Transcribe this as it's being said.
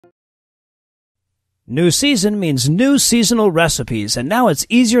New season means new seasonal recipes, and now it's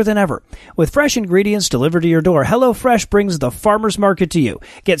easier than ever. With fresh ingredients delivered to your door, HelloFresh brings the farmer's market to you.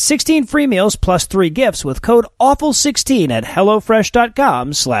 Get 16 free meals plus 3 gifts with code AWFUL16 at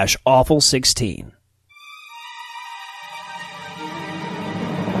HelloFresh.com/awful16.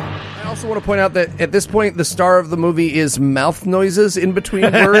 I also want to point out that at this point, the star of the movie is mouth noises in between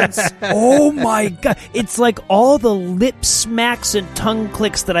words. Oh my God. It's like all the lip smacks and tongue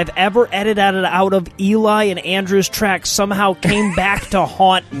clicks that I've ever edited out of Eli and Andrew's tracks somehow came back to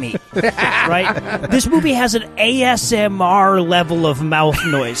haunt me. Right? This movie has an ASMR level of mouth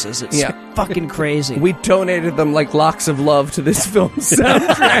noises. It's fucking crazy. We donated them like locks of love to this film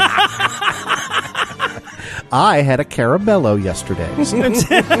soundtrack. I had a caramello yesterday.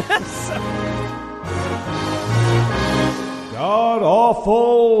 God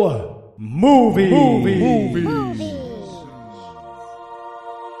awful movies.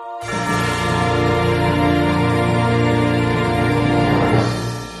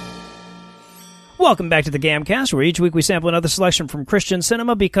 Welcome back to the GAMcast, where each week we sample another selection from Christian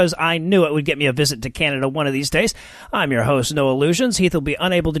cinema because I knew it would get me a visit to Canada one of these days. I'm your host, Noah Lugeons. Heath will be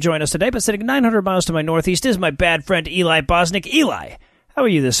unable to join us today, but sitting 900 miles to my northeast is my bad friend Eli Bosnick. Eli, how are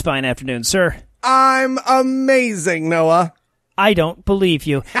you this fine afternoon, sir? I'm amazing, Noah. I don't believe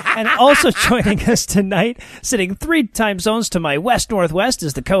you. And also joining us tonight, sitting 3 time zones to my west-northwest,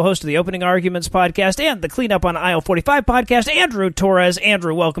 is the co-host of the Opening Arguments podcast and the Cleanup on Aisle 45 podcast, Andrew Torrez.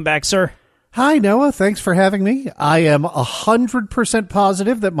 Andrew, welcome back, sir. Hi, Noah. Thanks for having me. I am 100%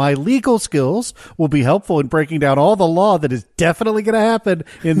 positive that my legal skills will be helpful in breaking down all the law that is definitely going to happen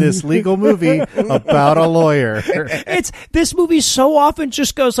in this legal movie about a lawyer. This movie so often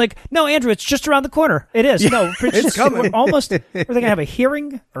just goes like, no, Andrew, it's just around the corner. It is. No, it's coming. Are they going to have a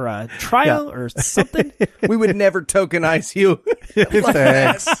hearing or a trial or something? We would never tokenize you.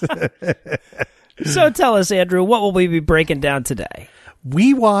 Thanks. So tell us, Andrew, what will we be breaking down today?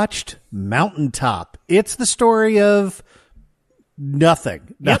 We watched Mountaintop. It's the story of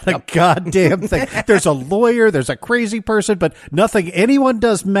nothing. Not a goddamn thing. There's a lawyer, there's a crazy person, but nothing anyone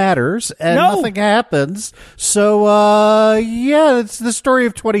does matters, and nothing happens. So, it's the story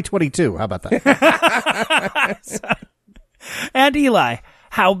of 2022. How about that? And Eli,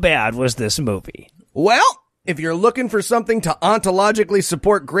 how bad was this movie? Well, if you're looking for something to ontologically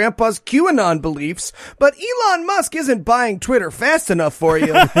support Grandpa's QAnon beliefs, but Elon Musk isn't buying Twitter fast enough for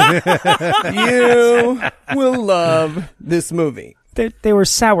you, you will love this movie. They were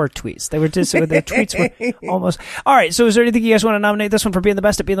sour tweets. They were just, their tweets were almost... All right, so is there anything you guys want to nominate this one for being the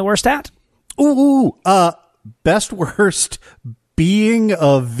best at being the worst at? Best worst being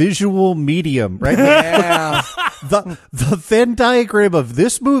a visual medium, right? Yeah. The Venn diagram of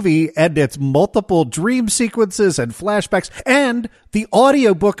this movie and its multiple dream sequences and flashbacks and the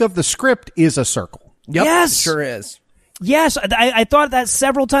audiobook of the script is a circle. Yep, yes. Sure is. Yes, I thought that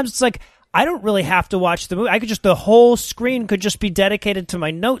several times. It's like, I don't really have to watch the movie. I could just, the whole screen could just be dedicated to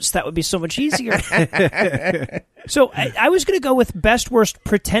my notes. That would be so much easier. So I was going to go with best worst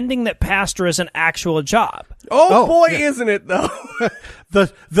pretending that pastor is an actual job. Oh boy, isn't it though?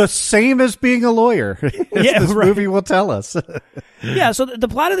 The same as being a lawyer. This movie will tell us. Yeah, so the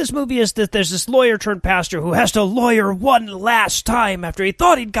plot of this movie is that there's this lawyer turned pastor who has to lawyer one last time after he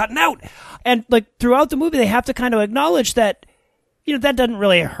thought he'd gotten out. And like throughout the movie, they have to kind of acknowledge that, you know, that doesn't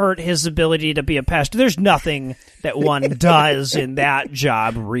really hurt his ability to be a pastor. There's nothing that one does in that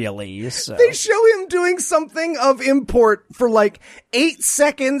job, really. So. They show him doing something of import for like 8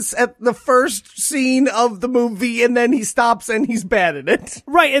 seconds at the first scene of the movie, and then he stops and he's bad at it.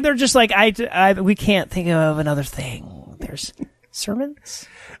 Right, and they're just like, we can't think of another thing. There's sermons?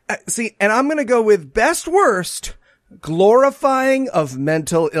 See, and I'm going to go with best worst, glorifying of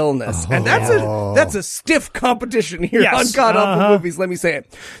mental illness. And that's a stiff competition here on God Awful Movies, let me say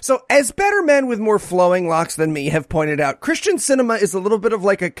it. So, as better men with more flowing locks than me have pointed out, Christian cinema is a little bit of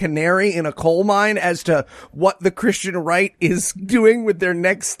like a canary in a coal mine as to what the Christian right is doing with their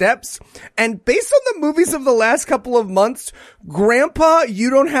next steps. And based on the movies of the last couple of months, Grandpa, you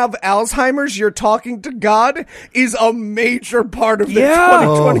don't have Alzheimer's, you're talking to God is a major part of the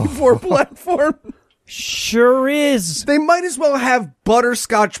 2024 platform. Sure is. They might as well have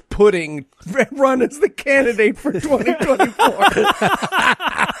butterscotch pudding run as the candidate for 2024.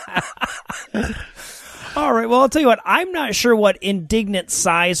 All right, well, I'll tell you what, I'm not sure what indignant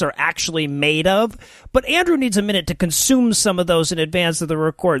sighs are actually made of, but Andrew needs a minute to consume some of those in advance of the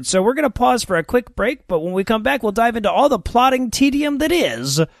record. So we're going to pause for a quick break, but when we come back, we'll dive into all the plotting tedium that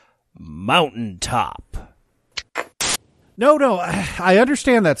is Mountaintop. No, I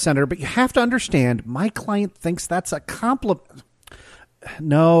understand that, Senator, but you have to understand, my client thinks that's a compliment.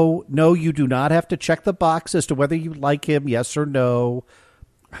 No, you do not have to check the box as to whether you like him, yes or no.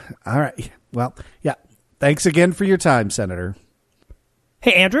 All right. Well, yeah. Thanks again for your time, Senator.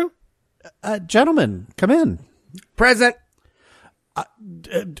 Hey, Andrew? Gentlemen, come in. Present.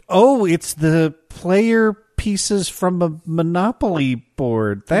 It's the player pieces from a Monopoly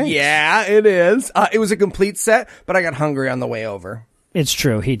board. Thanks. Yeah, it is. It was a complete set, but I got hungry on the way over. It's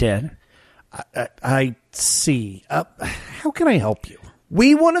true, he did. I see. How can I help you?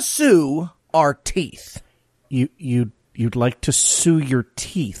 We want to sue our teeth. You'd like to sue your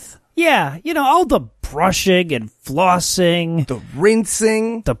teeth? Yeah, all the brushing and flossing. The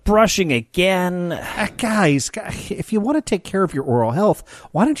rinsing. The brushing again. Guys, if you want to take care of your oral health,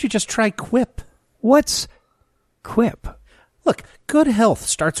 why don't you just try Quip? What's Quip? Look, good health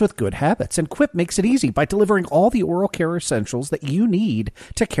starts with good habits, and Quip makes it easy by delivering all the oral care essentials that you need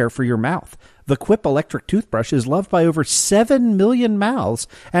to care for your mouth. The Quip electric toothbrush is loved by over 7 million mouths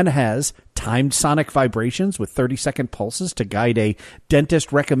and has timed sonic vibrations with 30-second pulses to guide a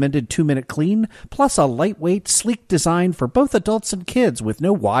dentist-recommended 2-minute clean, plus a lightweight, sleek design for both adults and kids with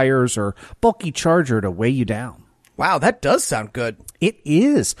no wires or bulky charger to weigh you down. Wow, that does sound good. It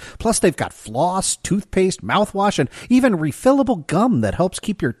is. Plus, they've got floss, toothpaste, mouthwash, and even refillable gum that helps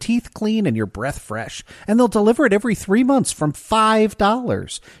keep your teeth clean and your breath fresh. And they'll deliver it every 3 months from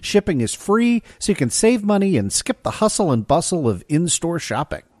 $5. Shipping is free, so you can save money and skip the hustle and bustle of in-store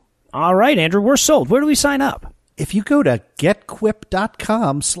shopping. All right, Andrew, we're sold. Where do we sign up? If you go to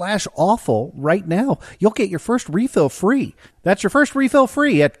getquip.com/awful right now, you'll get your first refill free. That's your first refill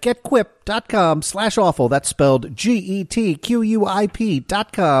free at getquip.com/awful. That's spelled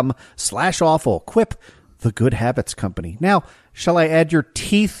GETQUIP.com/awful. Quip, the good habits company. Now, shall I add your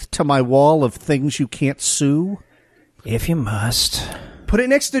teeth to my wall of things you can't sue? If you must. Put it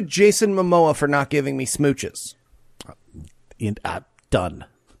next to Jason Momoa for not giving me smooches. Done.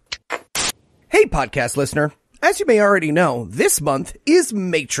 Hey, podcast listener. As you may already know, this month is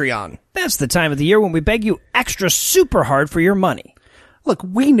Matreon. That's the time of the year when we beg you extra super hard for your money. Look,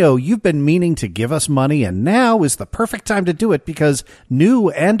 we know you've been meaning to give us money, and now is the perfect time to do it because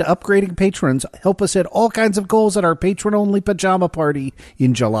new and upgrading patrons help us hit all kinds of goals at our patron-only pajama party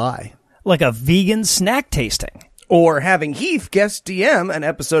in July. Like a vegan snack tasting. Or having Heath guest DM an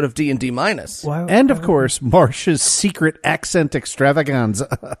episode of D&D Minus. And, of course, Marcia's secret accent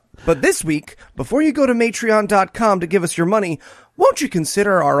extravaganza. But this week, before you go to Matreon.com to give us your money, won't you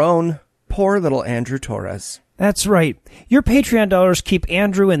consider our own poor little Andrew Torrez? That's right. Your Patreon dollars keep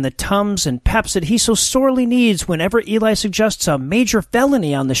Andrew in the Tums and Peps that he so sorely needs whenever Eli suggests a major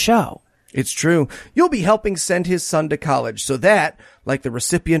felony on the show. It's true. You'll be helping send his son to college so that, like the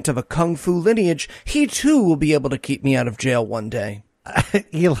recipient of a kung fu lineage, he too will be able to keep me out of jail one day.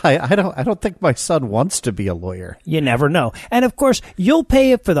 Eli, I don't think my son wants to be a lawyer. You never know. And of course, you'll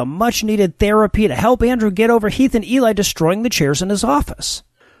pay for the much-needed therapy to help Andrew get over Heath and Eli destroying the chairs in his office.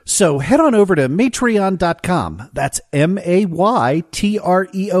 So head on over to Matreon.com. That's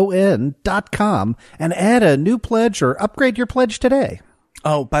MAYTREON.com and add a new pledge or upgrade your pledge today.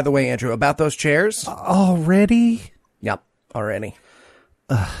 Oh, by the way, Andrew, about those chairs? Already? Yep, already.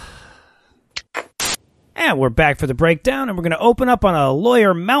 And we're back for the breakdown, and we're going to open up on a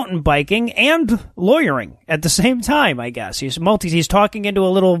lawyer mountain biking and lawyering at the same time, I guess. He's talking into a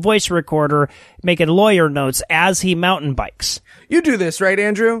little voice recorder, making lawyer notes as he mountain bikes. You do this, right,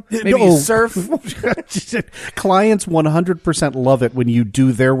 Andrew? Maybe you surf? Clients 100% love it when you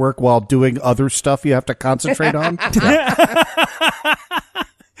do their work while doing other stuff you have to concentrate on.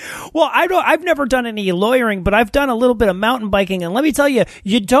 Well, I've never done any lawyering, but I've done a little bit of mountain biking, and let me tell you,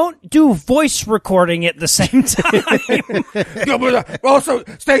 you don't do voice recording at the same time. Also,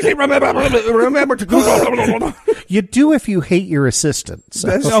 Stacey, remember to Google. You do if you hate your assistant.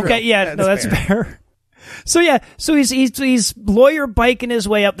 So. Okay, yeah, that's fair. So he's lawyer biking his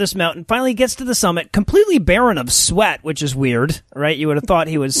way up this mountain, finally gets to the summit, completely barren of sweat, which is weird, right? You would have thought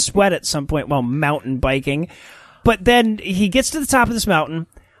he would sweat at some point while mountain biking. But then he gets to the top of this mountain.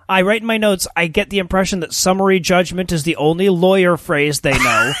 I write in my notes, I get the impression that summary judgment is the only lawyer phrase they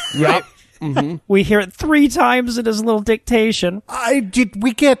know. Yep. Mm-hmm. We hear it 3 times in his little dictation. I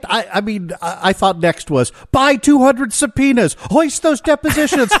thought next was, buy 200 subpoenas, hoist those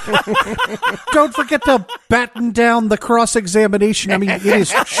depositions. Don't forget to batten down the cross-examination. I mean, it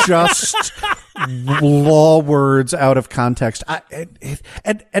is just law words out of context.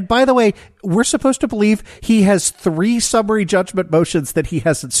 And by the way, we're supposed to believe he has 3 summary judgment motions that he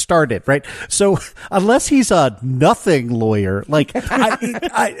hasn't started, right? So unless he's a nothing lawyer, like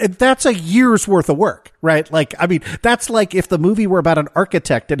that's a year's worth of work, right? Like, I mean, that's like if the movie were about an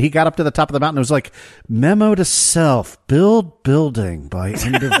architect and he got up to the top of the mountain and was like, memo to self, build building by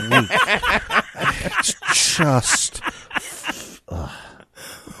end of week. Just...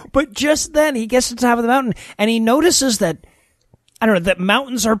 But just then he gets to the top of the mountain and he notices that, I don't know, that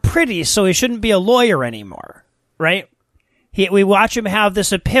mountains are pretty, so he shouldn't be a lawyer anymore, right? We watch him have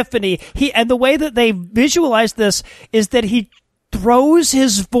this epiphany. And the way that they visualize this is that he throws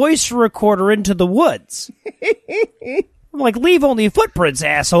his voice recorder into the woods. I'm like, leave only footprints,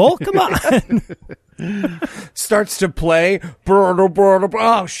 asshole. Come on. Starts to play.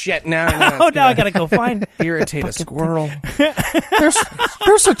 Oh, shit. Now I gotta go find. Irritate a squirrel.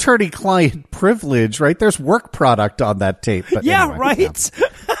 There's attorney-client privilege, right? There's work product on that tape. But yeah, anyway, right? Yeah.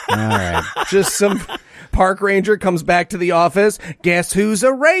 All right. Just some park ranger comes back to the office. Guess who's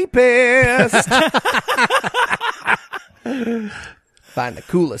a rapist? Find the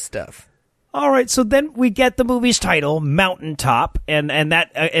coolest stuff. All right, so then we get the movie's title, Mountaintop, and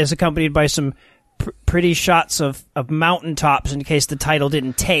that is accompanied by some pretty shots of mountaintops in case the title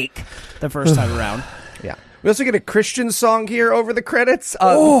didn't take the first time around. Yeah. We also get a Christian song here over the credits,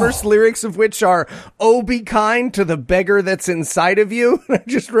 the first lyrics of which are, "Oh, be kind to the beggar that's inside of you." And I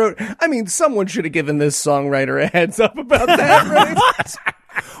just wrote, I mean, someone should have given this songwriter a heads up about that, right?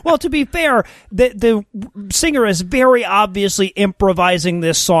 Well, to be fair, the singer is very obviously improvising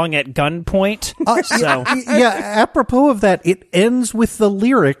this song at gunpoint. Yeah, apropos of that, it ends with the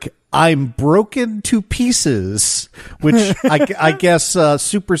lyric, "I'm broken to pieces," which I guess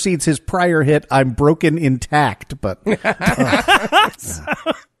supersedes his prior hit, "I'm broken intact." But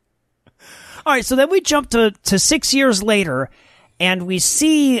all right, so then we jump to 6 years later, and we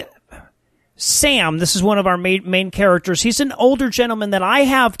see Sam. This is one of our main characters. He's an older gentleman that I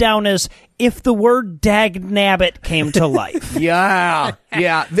have down as if the word dagnabbit came to life. Yeah.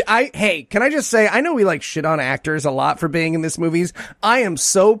 Hey, can I just say, I know we like shit on actors a lot for being in this movies. I am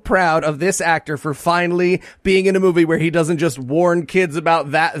so proud of this actor for finally being in a movie where he doesn't just warn kids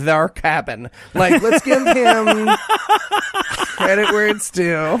about that there cabin. Like, let's give him credit where it's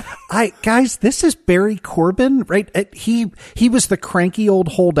due. Guys, this is Barry Corbin, right? He was the cranky old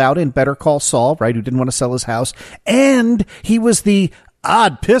holdout in Better Call Saul, right? Who didn't want to sell his house. And he was the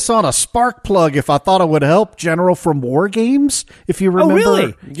 "I'd piss on a spark plug if I thought it would help" general from War Games, if you remember. Oh,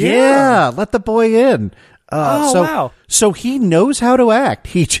 really? Yeah, let the boy in. Wow. So he knows how to act.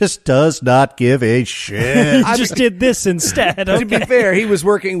 He just does not give a shit. I just did this instead. Okay. To be fair, he was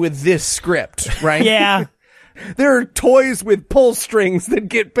working with this script, right? Yeah. There are toys with pull strings that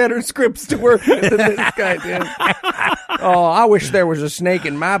get better scripts to work with than this guy did. Oh, I wish there was a snake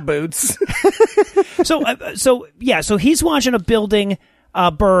in my boots. So he's watching a building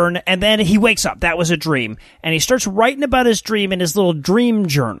burn, and then he wakes up. That was a dream. And he starts writing about his dream in his little dream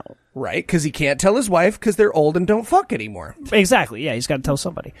journal. Right, because he can't tell his wife because they're old and don't fuck anymore. Exactly, yeah, he's got to tell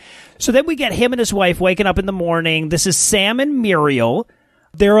somebody. So then we get him and his wife waking up in the morning. This is Sam and Muriel.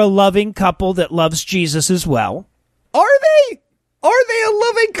 They're a loving couple that loves Jesus as well. Are they? Are they a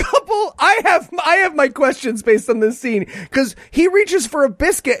loving couple? I have my questions based on this scene, because he reaches for a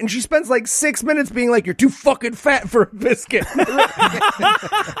biscuit and she spends like 6 minutes being like, "You're too fucking fat for a biscuit."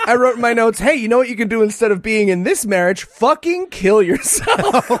 I wrote in my notes, "Hey, you know what you can do instead of being in this marriage? Fucking kill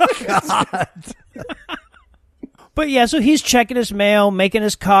yourself." Oh, God. But yeah, so he's checking his mail, making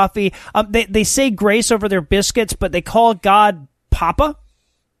his coffee. They say grace over their biscuits, but they call God Papa.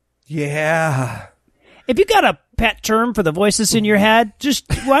 Yeah. If you got a pet term for the voices in your head,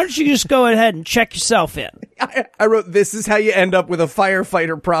 why don't you just go ahead and check yourself in? I wrote, "This is how you end up with a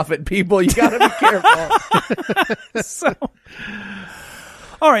firefighter prophet, people. You gotta be careful."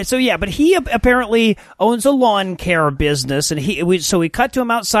 All right, so yeah, but he apparently owns a lawn care business, and we cut to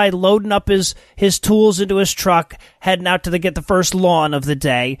him outside loading up his tools into his truck, heading out to get the first lawn of the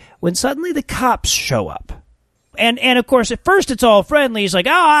day, when suddenly the cops show up. And of course, at first it's all friendly. He's like,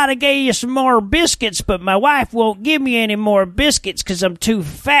 "Oh, I'd have gave you some more biscuits, but my wife won't give me any more biscuits because I'm too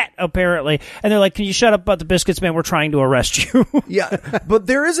fat," apparently. And they're like, "Can you shut up about the biscuits, man? We're trying to arrest you." Yeah, but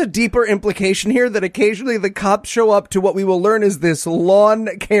there is a deeper implication here that occasionally the cops show up to what we will learn is this lawn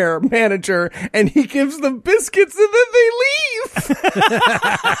care manager, and he gives them biscuits and then they leave.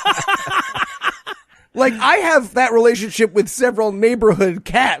 Like, I have that relationship with several neighborhood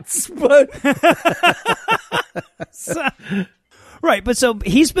cats, but... Right, but so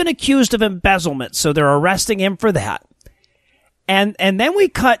he's been accused of embezzlement, so they're arresting him for that. And then we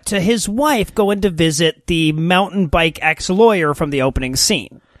cut to his wife going to visit the mountain bike ex-lawyer from the opening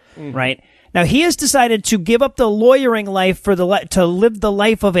scene, right? Now, he has decided to give up the lawyering life to live the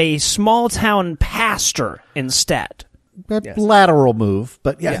life of a small-town pastor instead. Lateral move,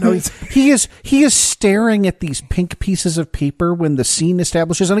 but no, he is staring at these pink pieces of paper when the scene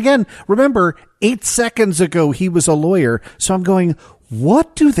establishes. And again, remember, 8 seconds ago he was a lawyer, so I'm going,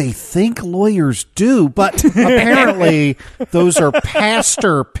 what do they think lawyers do? But apparently those are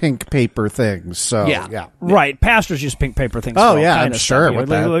pastor pink paper things. So yeah. Right. Pastors use pink paper things. Oh yeah, I'm sure.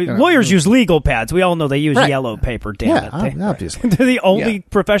 Lawyers use legal pads. We all know they use yellow paper. Damn it! Obviously, they're the only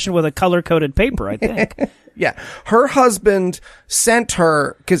profession with a color-coded paper, I think. Yeah. Her husband sent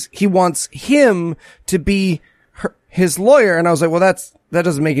her because he wants him to be his lawyer. And I was like, well, that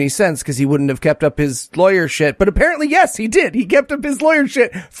doesn't make any sense because he wouldn't have kept up his lawyer shit. But apparently, yes, he did. He kept up his lawyer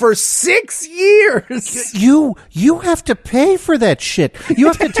shit for 6 years. You have to pay for that shit. You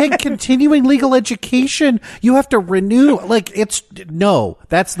have to take continuing legal education. You have to renew.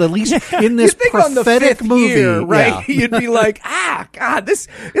 That's the least in this prophetic movie, year, right? Yeah. You'd be like, God, this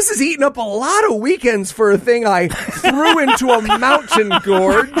is eating up a lot of weekends for a thing I threw into a mountain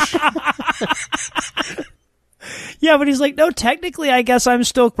gorge. Yeah, but he's like, no, technically, I guess I'm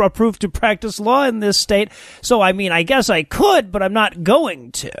still approved to practice law in this state. So, I mean, I guess I could, but I'm not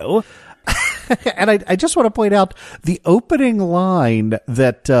going to. And I just want to point out the opening line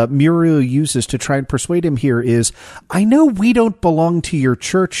that Muriel uses to try and persuade him here is, I know we don't belong to your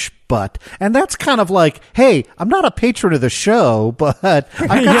church, but, and that's kind of like, hey, I'm not a patron of the show, but I've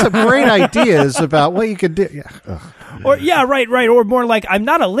got some great ideas about what you could do. Yeah. Or right. Or more like, I'm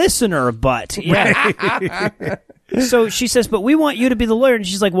not a listener, but So she says, but we want you to be the lawyer. And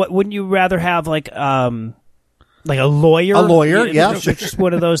she's like, what? Wouldn't you rather have like a lawyer? A lawyer, yeah. Just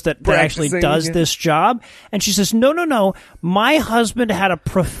one of those that actually does this job. And she says, no. My husband had a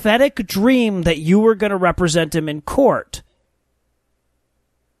prophetic dream that you were going to represent him in court.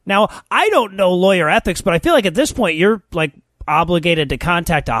 Now, I don't know lawyer ethics, but I feel like at this point you're like obligated to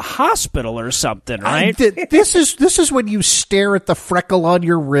contact a hospital or something, right? This is when you stare at the freckle on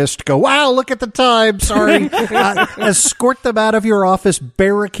your wrist, go, wow, look at the time, sorry. Escort them out of your office,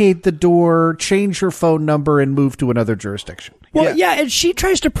 barricade the door, change your phone number, and move to another jurisdiction. Well, yeah, and she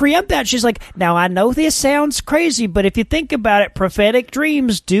tries to preempt that. She's like, now, I know this sounds crazy, but if you think about it, prophetic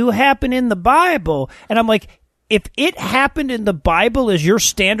dreams do happen in the Bible. And I'm like, if it happened in the Bible as your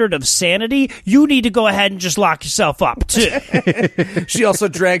standard of sanity, you need to go ahead and just lock yourself up, too. She also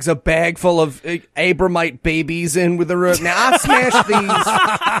drags a bag full of Abramite babies in with her. Now, I smashed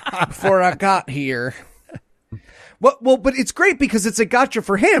these before I got here. Well, but it's great because it's a gotcha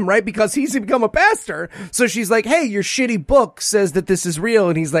for him, right? Because he's become a pastor. So she's like, hey, your shitty book says that this is real.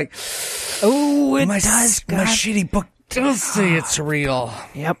 And he's like, oh, it does. My shitty book does say it's real.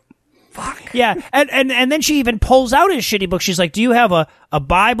 Yep. Fuck. Yeah, and then she even pulls out his shitty book. She's like, do you have a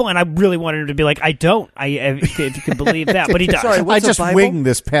Bible? And I really wanted him to be like, I don't. If you can believe that. But he does. Sorry, I just wing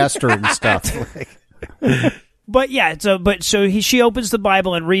this pastoring stuff. But yeah, she opens the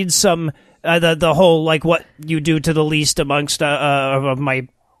Bible and reads some, the whole, like, what you do to the least amongst of my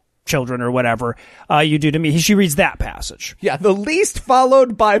children or whatever you do to me. She reads that passage. Yeah, the least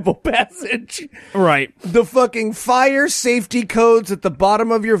followed Bible passage. Right. The fucking fire safety codes at the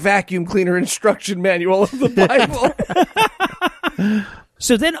bottom of your vacuum cleaner instruction manual of the Bible.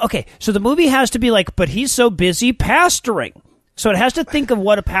 So the movie has to be like, but he's so busy pastoring. So it has to think of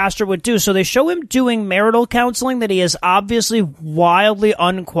what a pastor would do. So they show him doing marital counseling that he is obviously wildly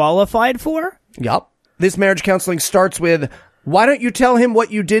unqualified for. Yup. This marriage counseling starts with, why don't you tell him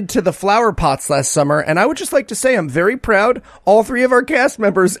what you did to the flower pots last summer? And I would just like to say I'm very proud. All 3 of our cast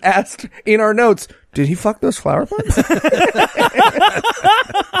members asked in our notes, did he fuck those flower pots?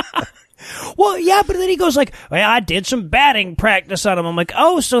 Well, yeah, but then he goes like, well, I did some batting practice on him. I'm like,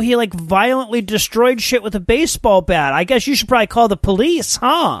 oh, so he like violently destroyed shit with a baseball bat. I guess you should probably call the police,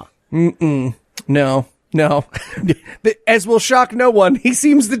 huh? No. As will shock no one, he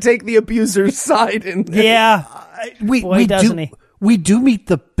seems to take the abuser's side. Yeah. We do meet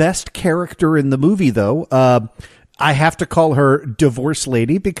the best character in the movie, though. I have to call her Divorce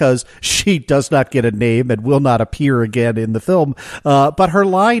Lady because she does not get a name and will not appear again in the film. But her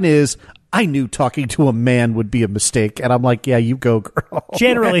line is, I knew talking to a man would be a mistake. And I'm like, yeah, you go, girl.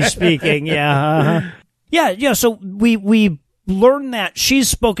 Generally speaking, yeah. Yeah, so we learn that she's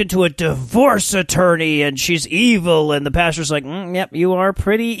spoken to a divorce attorney and she's evil. And the pastor's like, yep, you are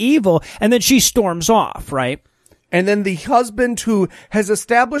pretty evil. And then she storms off, right? And then the husband who has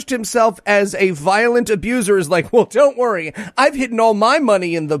established himself as a violent abuser is like, well, don't worry. I've hidden all my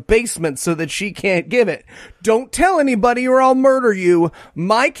money in the basement so that she can't give it. Don't tell anybody or I'll murder you.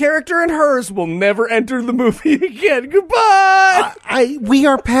 My character and hers will never enter the movie again. Goodbye. We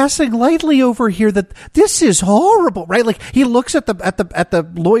are passing lightly over here that this is horrible, right? Like he looks at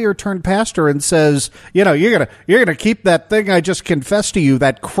the lawyer turned pastor and says, you know, you're gonna keep that thing I just confessed to you,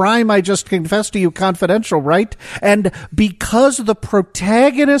 that crime I just confessed to you confidential, right? And because the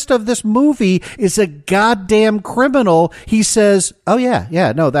protagonist of this movie is a goddamn criminal, he says, oh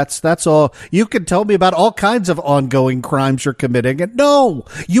yeah, no, that's all. You can tell me about all kinds of ongoing crimes you're committing. And no,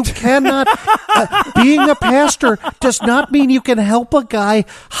 you cannot. Being a pastor does not mean you can help a guy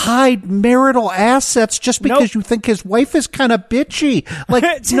hide marital assets just because you think his wife is kind of bitchy.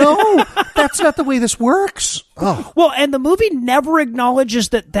 Like, no, that's not the way this works. Oh. Well, and the movie never acknowledges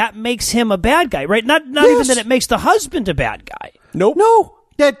that makes him a bad guy, right? Not even that it makes the husband a bad guy. Nope. No.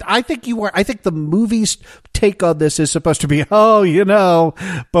 I think the movie's take on this is supposed to be,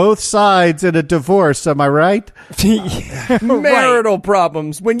 both sides in a divorce. Am I right? Marital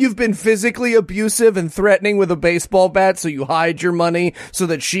problems. When you've been physically abusive and threatening with a baseball bat, so you hide your money so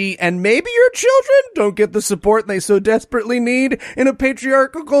that she and maybe your children don't get the support they so desperately need in a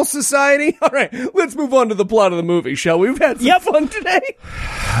patriarchal society. All right, let's move on to the plot of the movie, shall we? We've had some fun today.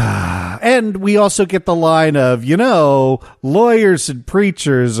 And we also get the line of, lawyers and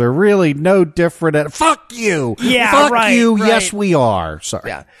preachers are really no different at fuck you. Yeah, fuck right, you. right. Yes, we are. Sorry.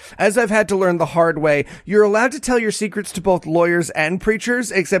 Yeah. As I've had to learn the hard way, you're allowed to tell your secrets to both lawyers and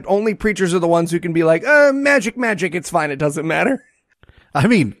preachers, except only preachers are the ones who can be like, magic, it's fine, it doesn't matter. I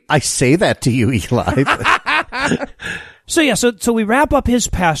mean, I say that to you, Eli. So we wrap up his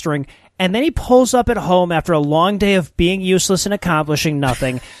pastoring, and then he pulls up at home after a long day of being useless and accomplishing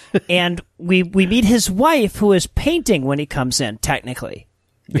nothing, and we meet his wife, who is painting when he comes in, technically.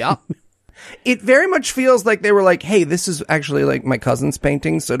 Yeah. It very much feels like they were like, hey, this is actually like my cousin's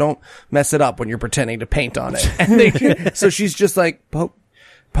painting, so don't mess it up when you're pretending to paint on it. And so she's just like, poke,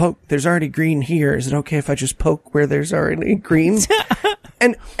 there's already green here. Is it okay if I just poke where there's already green?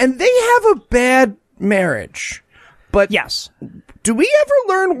 And they have a bad marriage. But yes. Do we ever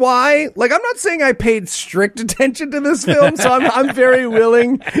learn why? Like, I'm not saying I paid strict attention to this film, so I'm very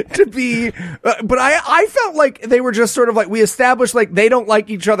willing to be, but I felt like they were just sort of like, we established like they don't like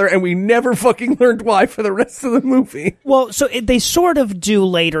each other and we never fucking learned why for the rest of the movie. Well, so they sort of do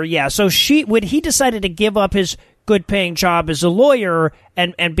later, yeah. So when he decided to give up his good paying job as a lawyer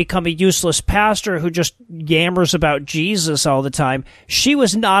and become a useless pastor who just yammers about Jesus all the time, she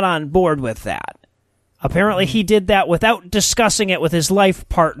was not on board with that. Apparently he did that without discussing it with his life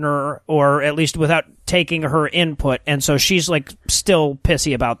partner, or at least without taking her input, and so she's like still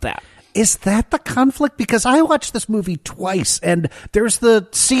pissy about that. Is that the conflict? Because I watched this movie twice, and there's the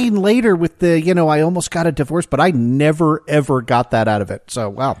scene later with the, I almost got a divorce, but I never ever got that out of it. So,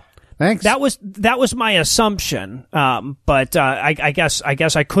 wow. Thanks. That was my assumption. But I guess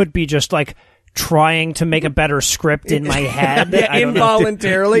I could be just like trying to make a better script in my head.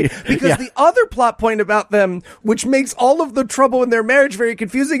 Involuntarily. Because the other plot point about them, which makes all of the trouble in their marriage very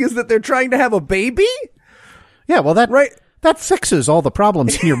confusing, is that they're trying to have a baby. Yeah, well, that fixes all the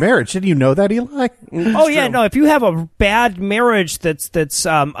problems in your marriage. Didn't you know that, Eli? Oh yeah, no. If you have a bad marriage that's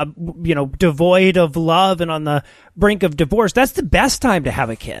devoid of love and on the brink of divorce, that's the best time to have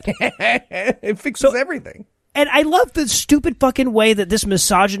a kid. It fixes everything. And I love the stupid fucking way that this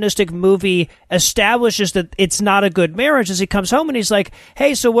misogynistic movie establishes that it's not a good marriage, as he comes home and he's like,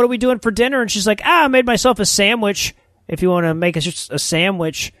 hey, so what are we doing for dinner? And she's like, I made myself a sandwich. If you want to make us a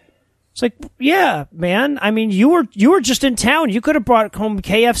sandwich. It's like, yeah, man. I mean, you were just in town. You could have brought home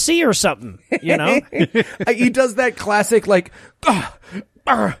KFC or something, He does that classic, like, I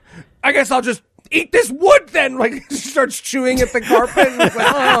guess I'll just eat this wood then. Like, starts chewing at the carpet. And it's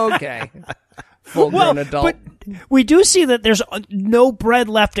like, oh, okay. Full-grown adult. But we do see that there's no bread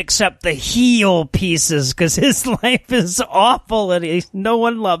left except the heel pieces, because his life is awful and no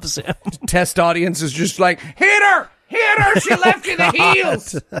one loves him. Test audience is just like, hit her! She left you the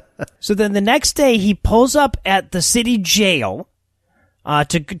heels! So then the next day, he pulls up at the city jail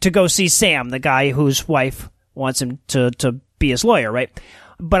to go see Sam, the guy whose wife wants him to be his lawyer, right?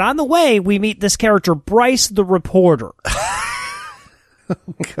 But on the way, we meet this character, Bryce the reporter. Oh,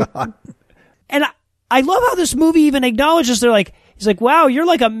 God. And I love how this movie even acknowledges, he's like, wow, you're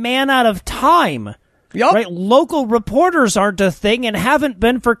like a man out of time. Yep. Right? Local reporters aren't a thing and haven't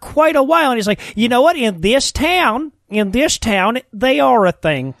been for quite a while. And he's like, you know what? In this town, they are a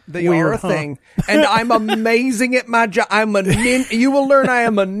thing. They are a thing. And I'm amazing at my job. You will learn I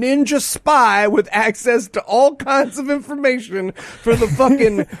am a ninja spy with access to all kinds of information for the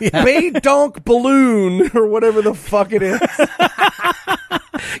fucking Baydonk balloon or whatever the fuck it is.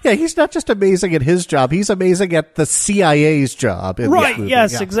 Yeah, he's not just amazing at his job. He's amazing at the CIA's job. Right,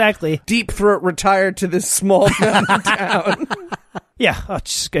 yes, exactly. Deep Throat retired to this small mountain town. Yeah,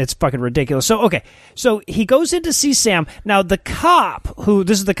 it's fucking ridiculous. So he goes in to see Sam. Now, the cop,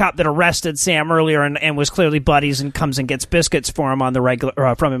 this is the cop that arrested Sam earlier and was clearly buddies and comes and gets biscuits from him on the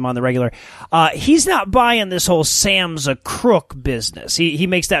regular. He's not buying this whole Sam's a crook business. He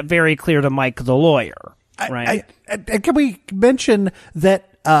makes that very clear to Mike, the lawyer. Right? Can we mention that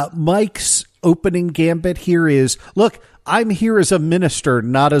Mike's opening gambit here is, look, I'm here as a minister,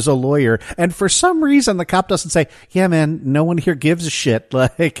 not as a lawyer. And for some reason, the cop doesn't say, yeah, man, no one here gives a shit.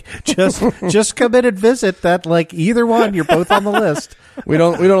 Like, just come in and visit. That, like, either one, you're both on the list. We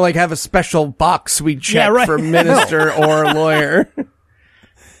don't like have a special box we check for minister or lawyer.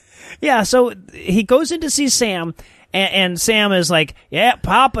 Yeah, so he goes in to see Sam, and Sam is like, yeah,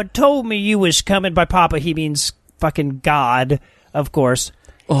 Papa told me you was coming. By Papa, he means fucking God, of course.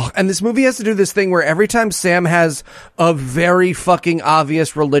 Oh, and this movie has to do this thing where every time Sam has a very fucking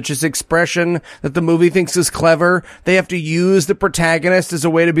obvious religious expression that the movie thinks is clever, they have to use the protagonist as a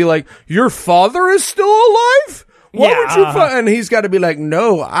way to be like, your father is still alive? Why would you and he's got to be like,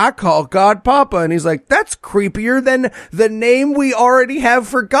 no, I call God Papa. And he's like, that's creepier than the name we already have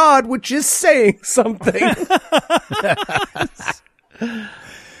for God, which is saying something.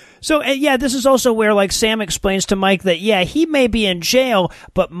 So, this is also where, like, Sam explains to Mike that, he may be in jail,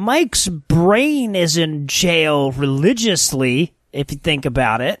 but Mike's brain is in jail religiously, if you think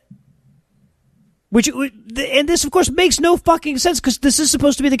about it. And this, of course, makes no fucking sense, because this is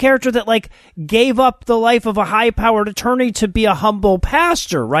supposed to be the character that, like, gave up the life of a high-powered attorney to be a humble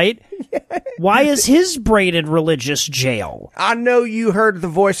pastor, right? Yes. Why is his brain in religious jail? I know you heard the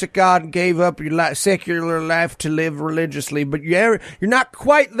voice of God and gave up your secular life to live religiously, but you're not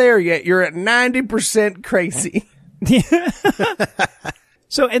quite there yet. You're at 90% crazy.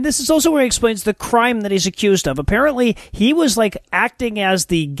 So, and this is also where he explains the crime that he's accused of. Apparently, he was, like, acting as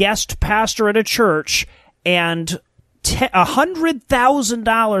the guest pastor at a church, and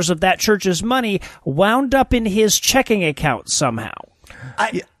 $100,000 of that church's money wound up in his checking account somehow.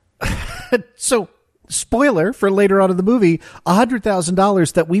 So, spoiler for later on in the movie,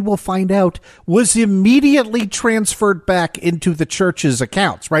 $100,000 that we will find out was immediately transferred back into the church's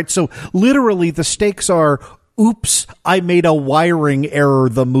accounts, right? So, literally, the stakes are, oops, I made a wiring error,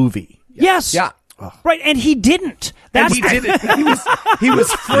 the movie. Yes. Yeah. Right, and he didn't. He didn't. He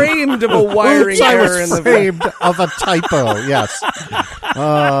was framed of a wiring error. I was framed of a typo. Yes.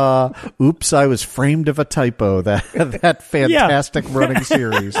 Oops, I was framed of a typo. That fantastic running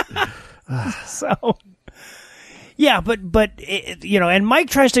series. So, but and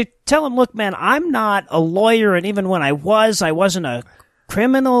Mike tries to tell him, look, man, I'm not a lawyer, and even when I wasn't a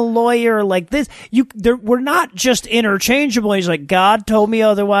criminal lawyer like this. We're not just interchangeable. He's like, God told me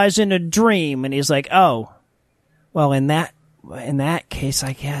otherwise in a dream, and he's like, oh, well, in that case,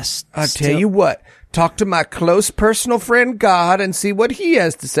 I guess. I'll tell you what. Talk to my close personal friend God and see what he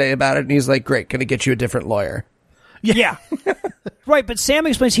has to say about it. And he's like, great, can I get you a different lawyer? Yeah. Right, but Sam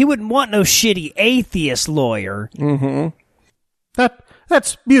explains he wouldn't want no shitty atheist lawyer. Mm-hmm.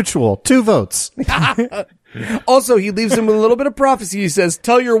 That's mutual. 2 votes. Also, he leaves him with a little bit of prophecy. He says,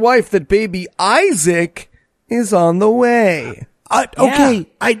 tell your wife that baby Isaac is on the way. Okay,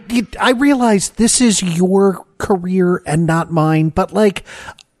 I realize this is your career and not mine, but, like,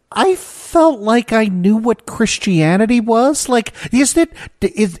 I felt like I knew what Christianity was. Like, is it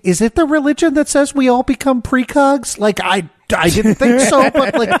the religion that says we all become precogs? Like, I didn't think so,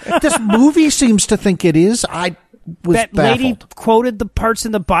 but, like, this movie seems to think it is. I was that baffled. Lady quoted the parts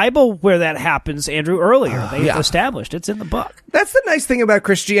in the Bible where that happens, Andrew, earlier. They established it's in the book. That's the nice thing about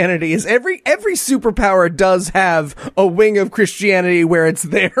Christianity is every superpower does have a wing of Christianity where it's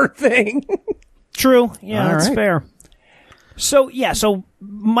their thing. True. Yeah, all that's right. fair. So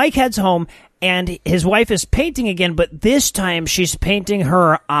Mike heads home, and his wife is painting again, but this time she's painting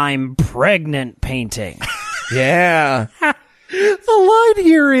her I'm pregnant painting. Yeah. The line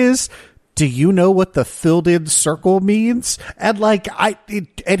here is, do you know what the filled in circle means? And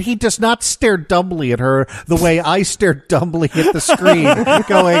and he does not stare dumbly at her the way I stare dumbly at the screen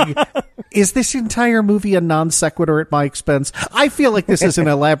going, is this entire movie a non sequitur at my expense? I feel like this is an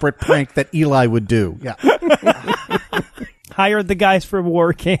elaborate prank that Eli would do. Yeah. hired the guys for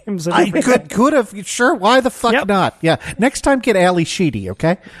war games. And I could have. Sure, why the fuck not? Yeah. Next time, get Ali Sheedy,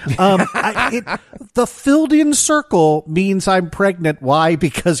 okay? The filled-in circle means I'm pregnant. Why?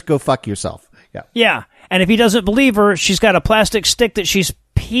 Because go fuck yourself. Yeah. Yeah. And if he doesn't believe her, she's got a plastic stick that she's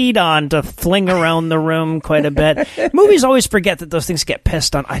peed on to fling around the room quite a bit. Movies always forget that those things get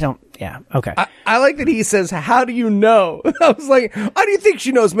pissed on. Okay. I like that he says, how do you know? I was like, how do you think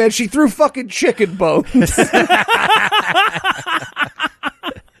she knows, man? She threw fucking chicken bones.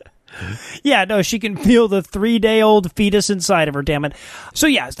 Yeah, no, she can feel the 3-day-old fetus inside of her, damn it. So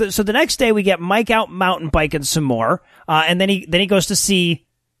so the next day we get Mike out mountain biking some more, and then he goes to see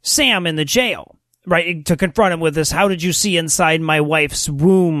Sam in the jail. Right, to confront him with this, how did you see inside my wife's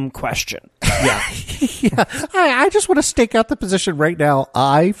womb question? Yeah. Yeah. I just want to stake out the position right now.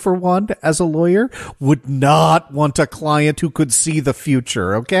 I, for one, as a lawyer, would not want a client who could see the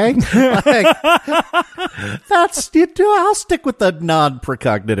future, okay? I'll stick with the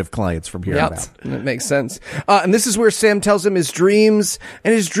non-precognitive clients from here on out. That makes sense. And this is where Sam tells him his dreams,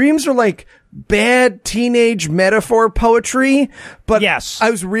 and his dreams are like bad teenage metaphor poetry, but yes. I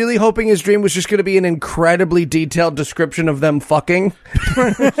was really hoping his dream was just going to be an incredibly detailed description of them fucking.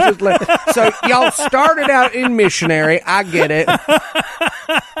 So y'all started out in missionary. I get it.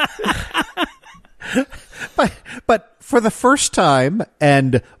 But for the first time,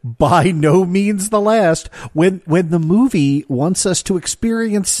 and by no means the last, when the movie wants us to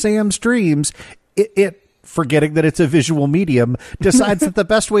experience Sam's dreams, it forgetting that it's a visual medium, decides that the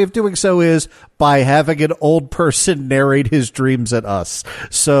best way of doing so is by having an old person narrate his dreams at us.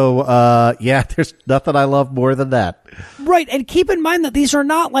 So, there's nothing I love more than that. Right, and keep in mind that these are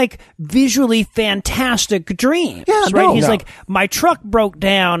not, like, visually fantastic dreams. Yeah, right? No, He's like, my truck broke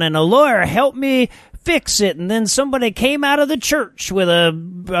down and a lawyer helped me fix it, and then somebody came out of the church with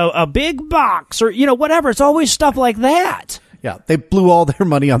a big box, or, whatever. It's always stuff like that. Yeah, they blew all their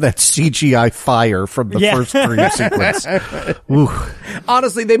money on that CGI fire from the first dream sequence. Ooh.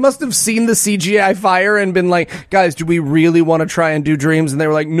 Honestly, they must have seen the CGI fire and been like, guys, do we really want to try and do dreams? And they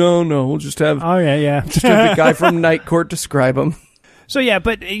were like, no, we'll just have, just have the guy from Night Court describe them. So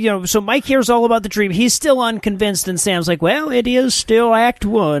so Mike hears all about the dream. He's still unconvinced, and Sam's like, well, it is still Act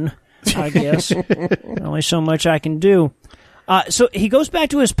 1, I guess. Only so much I can do. So he goes back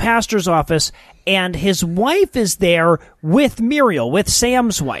to his pastor's office, and his wife is there with Muriel, with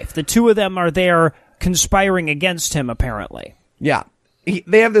Sam's wife. The two of them are there conspiring against him, apparently. Yeah.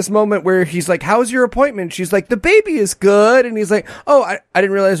 They have this moment where he's like, how's your appointment? She's like, the baby is good. And he's like, oh, I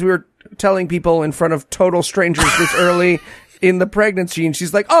didn't realize we were telling people in front of total strangers this early in the pregnancy. And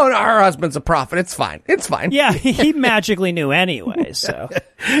she's like, oh, no, her husband's a prophet. It's fine. Yeah, he magically knew anyway, so.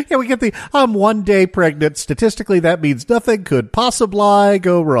 Yeah, we get the, I'm 1 day pregnant. Statistically, that means nothing could possibly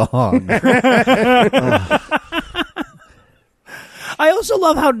go wrong. I also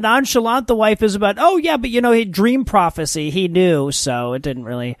love how nonchalant the wife is about, he dream prophecy, he knew, so it didn't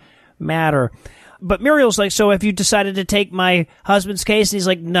really matter. But Muriel's like, so have you decided to take my husband's case? And he's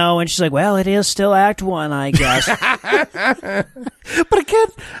like, no. And she's like, well, it is still Act 1, I guess. But again,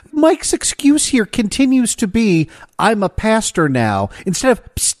 Mike's excuse here continues to be, I'm a pastor now. Instead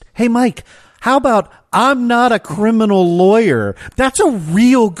of, psst, hey, Mike, how about I'm not a criminal lawyer? That's a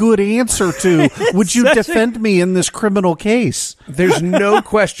real good answer to, would you defend me in this criminal case? There's no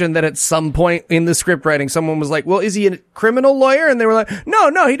question that at some point in the script writing, someone was like, well, is he a criminal lawyer? And they were like,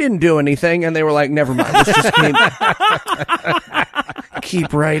 no, he didn't do anything. And they were like, never mind. Let's just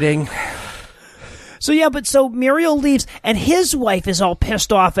keep writing. So Muriel leaves, and his wife is all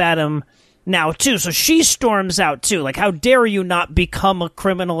pissed off at him now, too. So she storms out, too. Like, how dare you not become a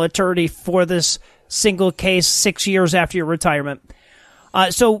criminal attorney for this single case 6 years after your retirement?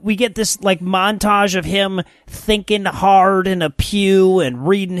 So we get this, montage of him thinking hard in a pew and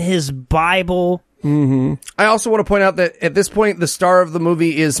reading his Bible. Mm-hmm. I also want to point out that at this point, the star of the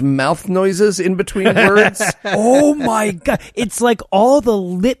movie is mouth noises in between words. Oh my God. It's like all the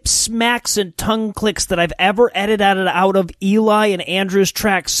lip smacks and tongue clicks that I've ever edited out of Eli and Andrew's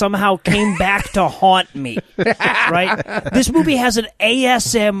tracks somehow came back to haunt me. Right? This movie has an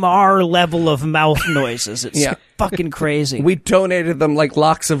ASMR level of mouth noises. It's fucking crazy. We donated them like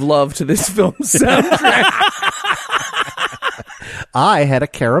locks of love to this film soundtrack. I had a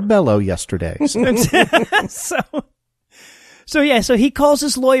caramello yesterday. So he calls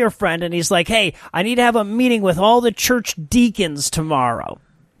his lawyer friend and he's like, hey, I need to have a meeting with all the church deacons tomorrow.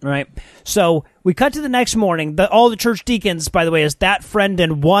 Right. So we cut to the next morning. All the church deacons, by the way, is that friend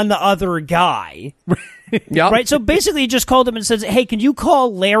and one other guy. Yeah. Right. So basically, he just called him and says, "Hey, can you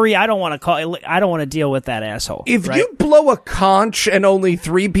call Larry? I don't want to deal with that asshole." If you blow a conch and only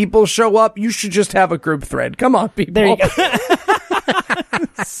 3 people show up, you should just have a group thread. Come on, people. There you go.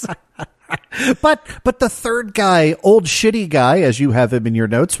 But the third guy, old shitty guy, as you have him in your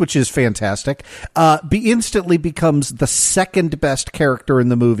notes, which is fantastic, instantly becomes the second best character in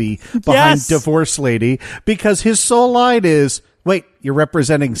the movie behind Divorce Lady, because his sole line is, "Wait, you're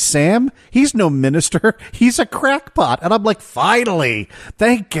representing Sam? He's no minister. He's a crackpot." And I'm like, finally,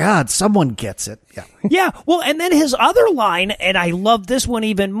 thank God someone gets it. Yeah. Yeah. Well, and then his other line, and I love this one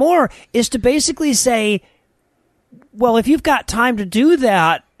even more, is to basically say, well, if you've got time to do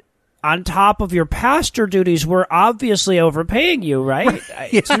that on top of your pastor duties, we're obviously overpaying you, right?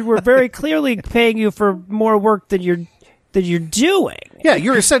 Yeah. So we're very clearly paying you for more work than you're doing. Yeah,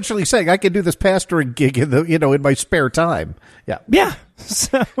 you're essentially saying I can do this pastoring gig in my spare time. Yeah. Yeah.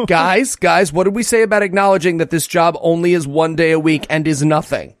 So, Guys, what did we say about acknowledging that this job only is 1 day a week and is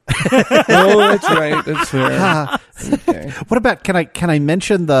nothing? Oh, that's right. That's fair. Okay. What about, can I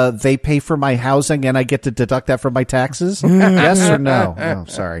mention they pay for my housing and I get to deduct that from my taxes? Yes or no? No,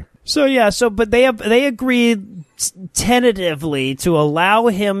 sorry. But they agreed tentatively to allow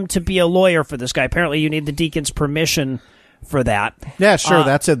him to be a lawyer for this guy. Apparently, you need the deacon's permission for that. Yeah, sure.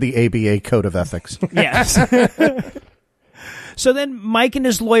 That's in the ABA Code of Ethics. Yes. So then Mike and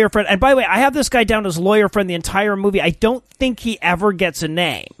his lawyer friend, and by the way, I have this guy down as lawyer friend the entire movie. I don't think he ever gets a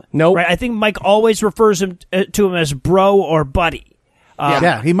name. Nope. Right? I think Mike always refers to him as bro or buddy.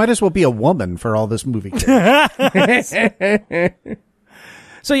 Yeah, he might as well be a woman for all this movie.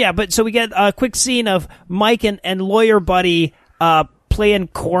 So we get a quick scene of Mike and lawyer buddy playing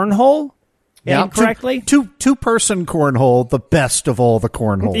cornhole. Yeah, correctly. Two-person cornhole, the best of all the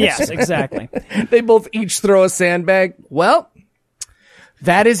cornholes. Yes, exactly. They both each throw a sandbag. Well,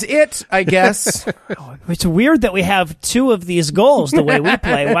 that is it, I guess. It's weird that we have 2 of these goals the way we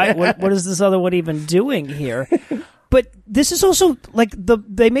play. What is this other one even doing here? But this is also like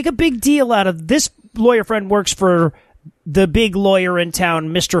they make a big deal out of this lawyer friend works for the big lawyer in town,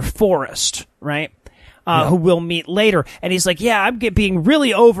 Mr. Forrest, right? Who we'll meet later. And he's like, yeah, I'm being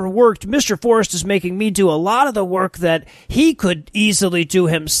really overworked. Mr. Forrest is making me do a lot of the work that he could easily do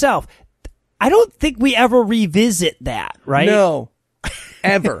himself. I don't think we ever revisit that, right? No.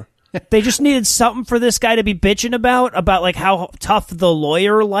 Ever. They just needed something for this guy to be bitching about like how tough the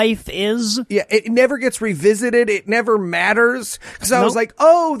lawyer life is. Yeah, it never gets revisited. It never matters. Because I was like,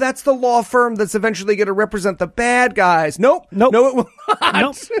 oh, that's the law firm that's eventually going to represent the bad guys. Nope. No, it will not.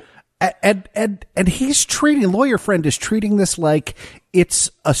 Nope. And he's lawyer friend is treating this like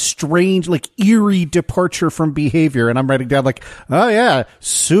it's a strange, like eerie departure from behavior. And I'm writing down like, oh yeah,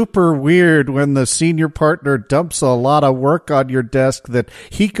 super weird when the senior partner dumps a lot of work on your desk that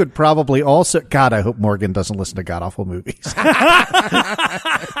he could probably also, God, I hope Morgan doesn't listen to God awful movies.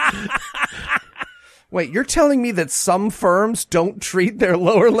 Wait, you're telling me that some firms don't treat their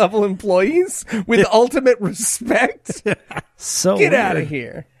lower level employees with ultimate respect? So get out of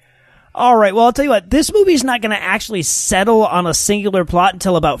here. All right, well, I'll tell you what, this movie's not going to actually settle on a singular plot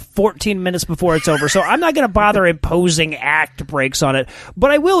until about 14 minutes before it's over, so I'm not going to bother imposing act breaks on it,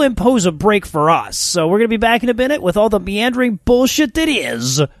 but I will impose a break for us. So we're going to be back in a minute with all the meandering bullshit that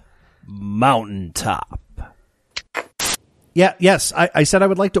is Mountaintop. Yeah, yes, I said I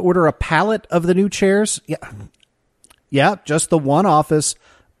would like to order a pallet of the new chairs. Yeah, just the one office.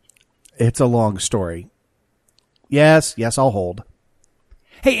 It's a long story. Yes, I'll hold.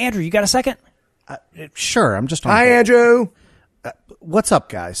 Hey, Andrew, you got a second? Sure, I'm just on Hi, hold. Andrew. What's up,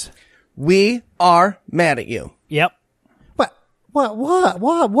 guys? We are mad at you. Yep. What?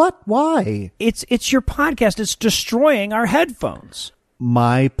 Why? It's your podcast. It's destroying our headphones.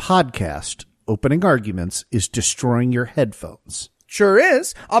 My podcast, Opening Arguments, is destroying your headphones. Sure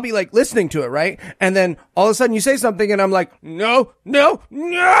is. I'll be like listening to it, right? And then all of a sudden you say something and I'm like, no. And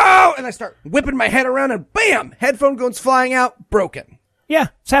I start whipping my head around and bam, headphone goes flying out, broken. Yeah,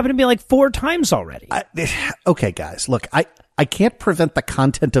 it's happened to me like 4 times already. Okay, guys, look, I can't prevent the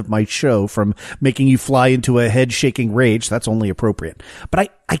content of my show from making you fly into a head-shaking rage. That's only appropriate.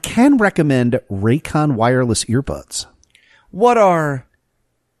 But I can recommend Raycon wireless earbuds. What are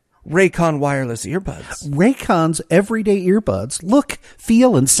Raycon wireless earbuds? Raycon's everyday earbuds look,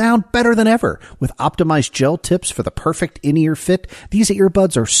 feel, and sound better than ever. With optimized gel tips for the perfect in-ear fit, these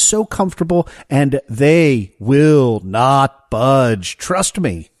earbuds are so comfortable, and they will not budge. Trust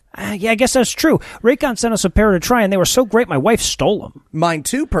me. Yeah, I guess that's true. Raycon sent us a pair to try, and they were so great my wife stole them. Mine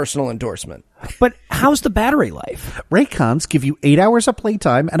too, personal endorsement. But how's the battery life? Raycons give you 8 hours of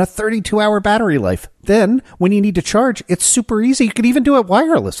playtime and a 32-hour battery life. Then, when you need to charge, it's super easy. You can even do it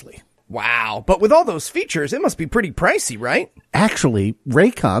wirelessly. Wow. But with all those features, it must be pretty pricey, right? Actually,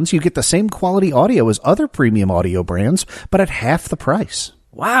 Raycons, you get the same quality audio as other premium audio brands, but at half the price.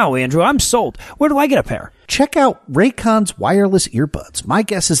 Wow, Andrew, I'm sold. Where do I get a pair? Check out Raycon's wireless earbuds. My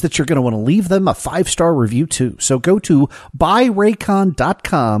guess is that you're going to want to leave them a 5-star review too. So go to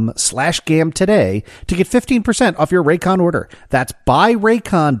buyraycon.com/GAM today to get 15% off your Raycon order. That's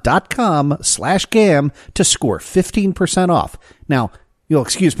buyraycon.com/GAM to score 15% off. Now, you'll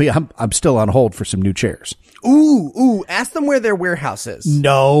excuse me, I'm still on hold for some new chairs. Ooh, ask them where their warehouse is.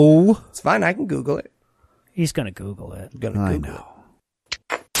 No. It's fine, I can Google it. He's going to Google it. I know.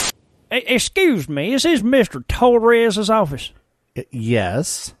 Excuse me, is this Mr. Torrez's office?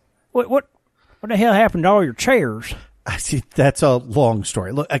 Yes. What the hell happened to all your chairs? I see. That's a long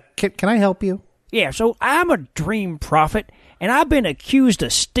story. Look, can I help you? Yeah, so I'm a dream prophet, and I've been accused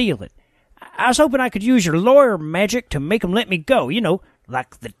of stealing. I was hoping I could use your lawyer magic to make them let me go,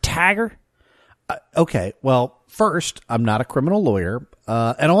 like the tiger. Okay, well, first, I'm not a criminal lawyer.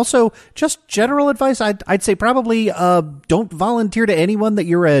 And also, just general advice, I'd say probably don't volunteer to anyone that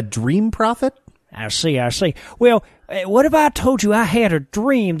you're a dream prophet. I see. Well, what if I told you I had a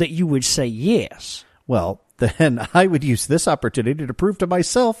dream that you would say yes? Well, then I would use this opportunity to prove to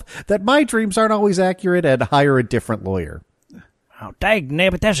myself that my dreams aren't always accurate and hire a different lawyer. Oh,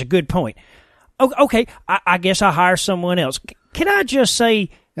 dagnabbit, that's a good point. Okay, I guess I'll hire someone else. Can I just say...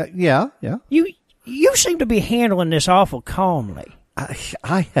 Yeah. You seem to be handling this awful calmly.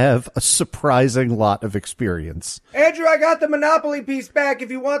 I have a surprising lot of experience. Andrew, I got the Monopoly piece back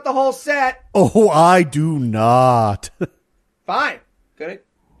if you want the whole set. Oh, I do not. Fine. Gonna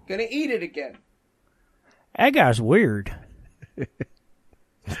eat it again. That guy's weird.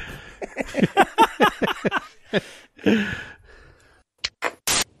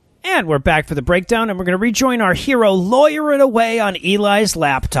 And we're back for the breakdown, and we're going to rejoin our hero lawyering away on Eli's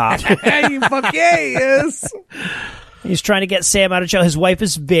laptop. Hey, fuck yeah, he is. He's trying to get Sam out of jail. His wife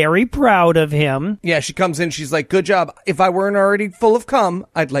is very proud of him. Yeah, she comes in, she's like, good job. If I weren't already full of cum,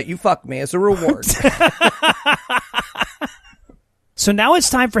 I'd let you fuck me as a reward. So now it's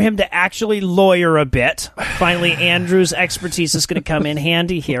time for him to actually lawyer a bit. Finally, Andrew's expertise is going to come in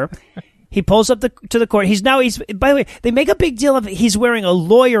handy here. He pulls up to the court. He's by the way, they make a big deal of he's wearing a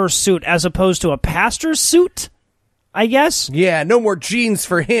lawyer suit as opposed to a pastor's suit, I guess. Yeah, no more jeans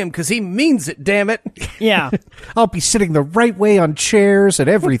for him because he means it, damn it. Yeah. I'll be sitting the right way on chairs and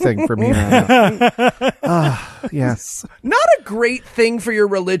everything from here on out. Yes. Not a great thing for your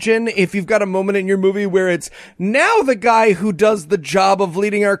religion if you've got a moment in your movie where it's now the guy who does the job of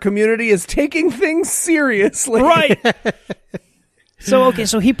leading our community is taking things seriously. Right. So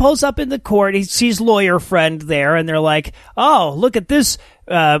he pulls up in the court. He sees lawyer friend there, and they're like, "Oh, look at this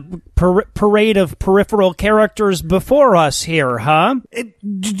parade of peripheral characters before us here, huh?"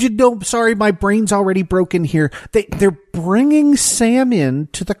 No, sorry, my brain's already broken here. They're bringing Sam in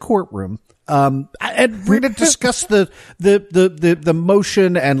to the courtroom. And we're going to discuss the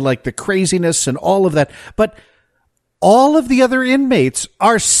motion and like the craziness and all of that, but. All of the other inmates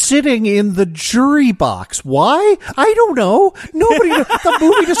are sitting in the jury box. Why? I don't know. Nobody knows. The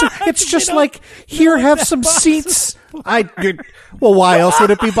movie doesn't. It's just like, here, have some seats. Well, why else would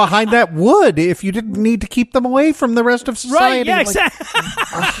it be behind that wood if you didn't need to keep them away from the rest of society? Right, yeah, exactly.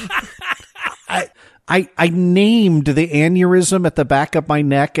 I named the aneurysm at the back of my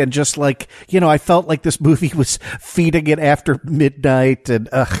neck and just like, I felt like this movie was feeding it after midnight and,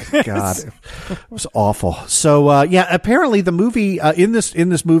 God, it was awful. So, apparently the movie, in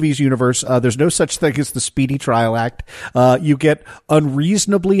this movie's universe, there's no such thing as the Speedy Trial Act. You get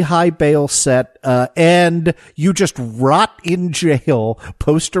unreasonably high bail set, and you just rot in jail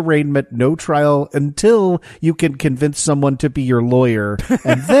post-arraignment, no trial until you can convince someone to be your lawyer.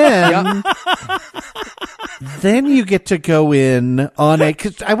 And then... Then you get to go in on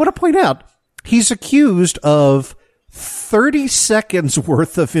because I want to point out, he's accused of 30 seconds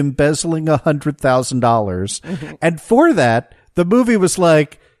worth of embezzling $100,000. And for that, the movie was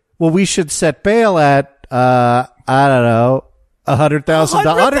like, well, we should set bail at, I don't know,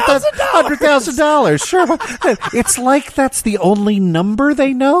 $100,000. Sure. It's like that's the only number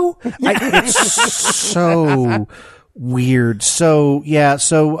they know. It's so weird. So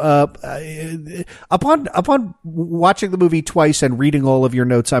upon watching the movie twice and reading all of your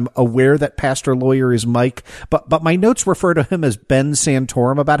notes, I'm aware that Pastor Lawyer is Mike, but my notes refer to him as Ben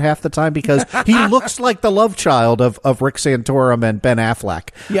Santorum about half the time because he looks like the love child of Rick Santorum and Ben Affleck.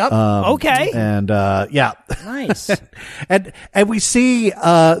 Yep. Okay. And Nice. and we see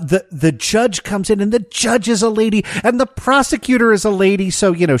the judge comes in, and the judge is a lady, and the prosecutor is a lady,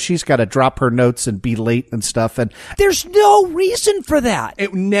 so she's got to drop her notes and be late and stuff. And there's no reason for that.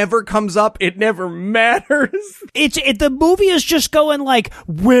 It never comes up. It never matters. The movie is just going like,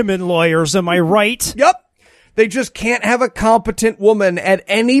 women lawyers, am I right? Yep. They just can't have a competent woman at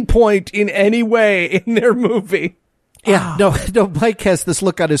any point in any way in their movie. Yeah, no, Mike has this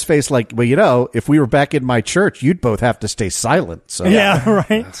look on his face like, well, if we were back in my church, you'd both have to stay silent. So yeah,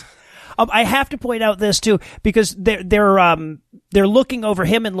 right. I have to point out this too, because they're looking over,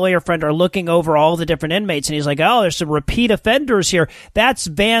 him and lawyer friend are looking over all the different inmates, and he's like, oh, there's some repeat offenders here. That's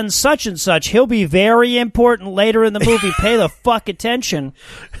Van such and such. He'll be very important later in the movie. Pay the fuck attention.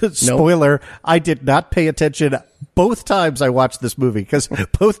 Spoiler, I did not pay attention both times I watched this movie, because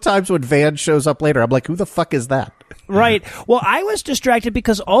both times when Van shows up later, I'm like, who the fuck is that? Right. Well, I was distracted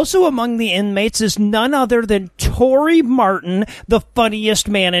because also among the inmates is none other than Torrey Martin, the funniest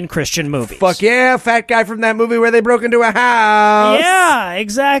man in Christian movies. Fuck yeah, fat guy from that movie where they broke into a house. Yeah,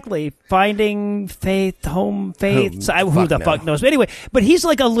 exactly. Finding faith, home faith. Who the fuck knows? But anyway, but he's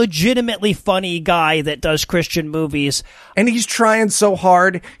like a legitimately funny guy that does Christian movies. And he's trying so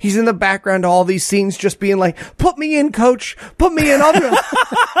hard. He's in the background of all these scenes just being like, put me in, coach. Put me in.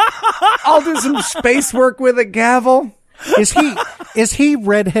 I'll do some space work with a gavel. Is he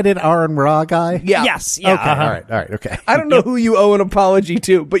redheaded Aaron Ra guy? Yeah. Yes. Yeah. Okay. All right. Okay. I don't know who you owe an apology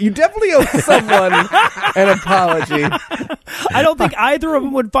to, but you definitely owe someone an apology. I don't think either of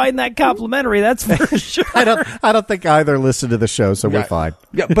them would find that complimentary. That's for sure. I don't think either listen to the show, so we're fine.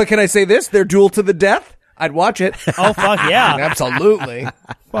 Yeah, but can I say this? Their duel to the death? I'd watch it. Oh, fuck yeah. Absolutely.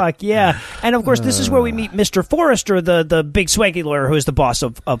 Fuck yeah. And of course, this is where we meet Mr. Forrester, the big swanky lawyer who is the boss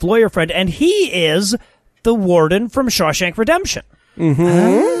of Lawyer Friend, and he is the warden from Shawshank Redemption. Mm-hmm.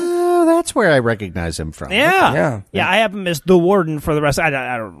 Oh, that's where I recognize him from. Yeah. Yeah, I have him as the warden for the rest. I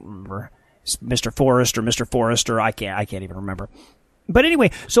don't remember. Mr. Forrester. I can't even remember. But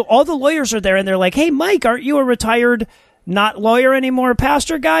anyway, so all the lawyers are there, and they're like, hey, Mike, aren't you a retired not lawyer anymore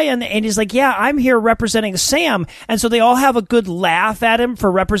pastor guy? And he's like, yeah, I'm here representing Sam. And so they all have a good laugh at him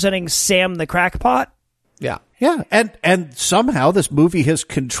for representing Sam the crackpot. Yeah. Yeah. And somehow this movie has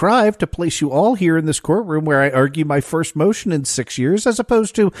contrived to place you all here in this courtroom where I argue my first motion in 6 years, as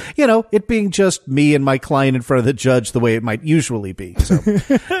opposed to, it being just me and my client in front of the judge the way it might usually be. So,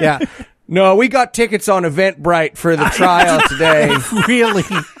 yeah. No, we got tickets on Eventbrite for the trial today. Really?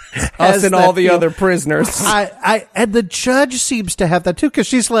 Us and all the other prisoners. And the judge seems to have that too, because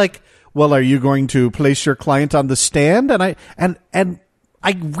she's like, well, are you going to place your client on the stand? And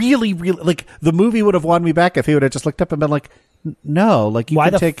I really, like, the movie would have won me back if he would have just looked up and been like, no, like, you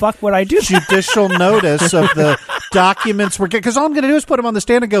why can take fuck would I do judicial notice of the documents we're getting. Because all I'm going to do is put him on the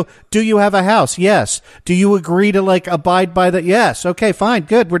stand and go, do you have a house? Yes. Do you agree to, like, abide by the, yes. Okay, fine.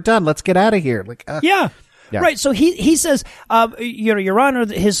 Good. We're done. Let's get out of here. Like, yeah. Right. So he says, Your Honor,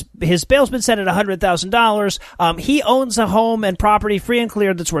 his bail's been set at $100,000. He owns a home and property free and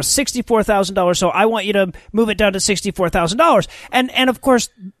clear that's worth $64,000. So I want you to move it down to $64,000. And of course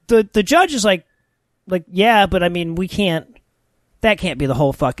the judge is like, yeah, but I mean, that can't be the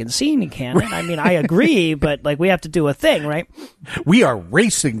whole fucking scene, can it? I mean, I agree, but like, we have to do a thing, right? We are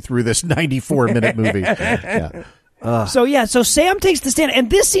racing through this 94-minute movie. Yeah. So Sam takes the stand,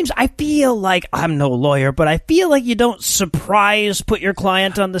 and this seems, I feel like, I'm no lawyer, but I feel like you don't put your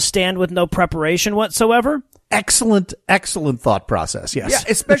client on the stand with no preparation whatsoever. Excellent thought process, yes. Yeah,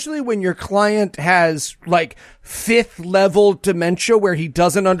 especially when your client has, like, 5th level dementia where he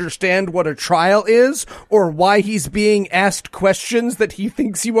doesn't understand what a trial is or why he's being asked questions that he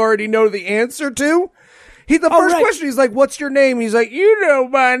thinks you already know the answer to. The first question, he's like, what's your name? He's like, you know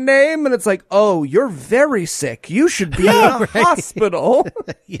my name. And it's like, oh, you're very sick. You should be in a hospital.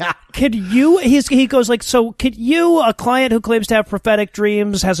 Yeah. He goes like, so could you, a client who claims to have prophetic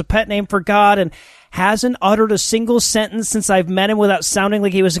dreams, has a pet name for God, and hasn't uttered a single sentence since I've met him without sounding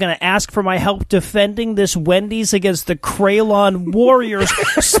like he was going to ask for my help defending this Wendy's against the Craylon Warriors,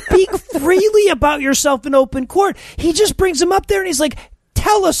 speak freely about yourself in open court. He just brings him up there and he's like,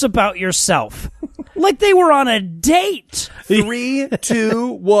 tell us about yourself. Like they were on a date. 3,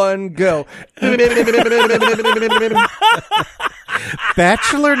 2, 1, go.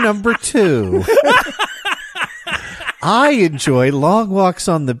 Bachelor number 2. I enjoy long walks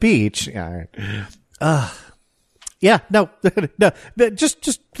on the beach. Yeah, no, just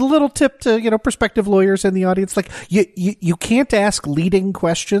a little tip to, prospective lawyers in the audience. Like, you can't ask leading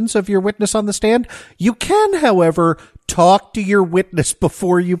questions of your witness on the stand. You can, however, talk to your witness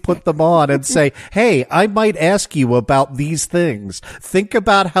before you put them on and say, hey, I might ask you about these things. Think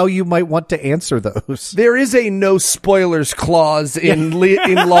about how you might want to answer those. There is a no spoilers clause in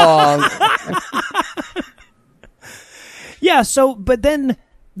law. Yeah, but then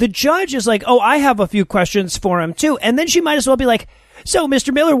the judge is like, oh, I have a few questions for him, too. And then she might as well be like, so,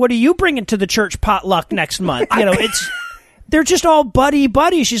 Mr. Miller, what are you bringing to the church potluck next month? They're just all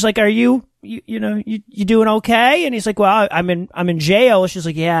buddy. She's like, are you doing okay? And he's like, well, I'm in jail. She's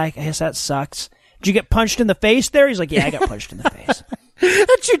like, yeah, I guess that sucks. Did you get punched in the face there? He's like, yeah, I got punched in the face. And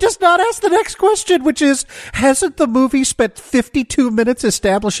she does not ask the next question, which is, hasn't the movie spent 52 minutes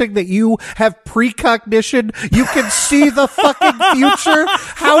establishing that you have precognition? You can see the fucking future?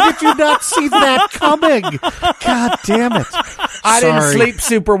 How did you not see that coming? God damn it. I didn't sleep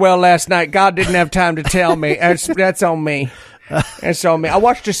super well last night. God didn't have time to tell me. That's on me. That's on me. I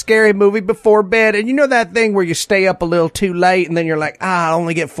watched a scary movie before bed, and you know that thing where you stay up a little too late, and then you're like, I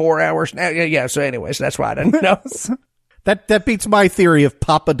only get 4 hours now. Yeah, so anyways, that's why I didn't know. That beats my theory of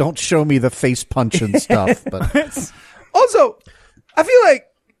Papa don't show me the face punch and stuff. But also, I feel like,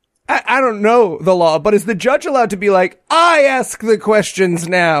 I don't know the law, but is the judge allowed to be like, I ask the questions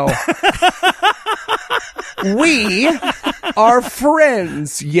now? We are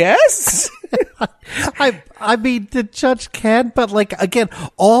friends, yes? I mean, the judge can, but again,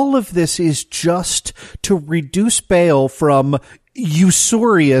 all of this is just to reduce bail from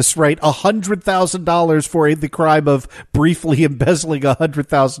usurious, right? $100,000 for the crime of briefly embezzling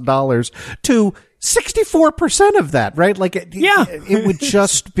 $100,000 to 64% of that, right? It would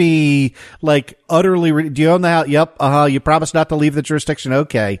just be utterly. Do you own the house? Yep. You promised not to leave the jurisdiction.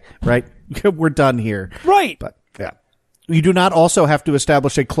 Okay. Right. We're done here. Right. But yeah. You do not also have to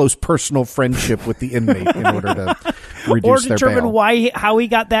establish a close personal friendship with the inmate in order to reduce their bail. Or determine how he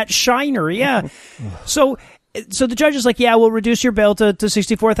got that shiner. Yeah. So the judge is like, yeah, we'll reduce your bail to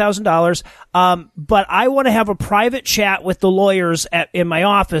 $64,000. But I want to have a private chat with the lawyers in my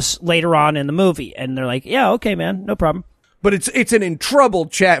office later on in the movie. And they're like, yeah, okay, man, no problem. But it's an in trouble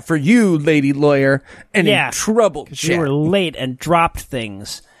chat for you, lady lawyer. In trouble chat. You were late and dropped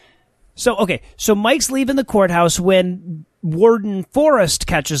things. So Mike's leaving the courthouse when Warden Forrest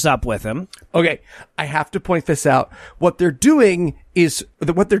catches up with him. Okay, I have to point this out. What they're doing is,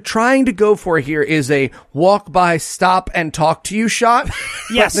 what they're trying to go for here is a walk by, stop, and talk to you shot.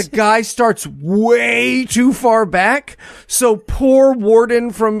 Yes. But the guy starts way too far back, so poor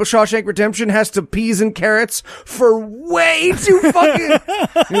Warden from Shawshank Redemption has to peas and carrots for way too fucking...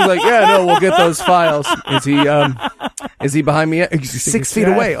 He's like, yeah, no, we'll get those files. Is he behind me? He's 6 feet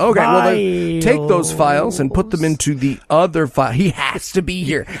away. Okay, well, then take those files and put them into the other file. He has to be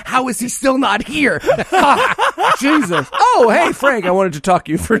here. How is he still not here? Jesus. Oh, hey, Frank, I wanted to talk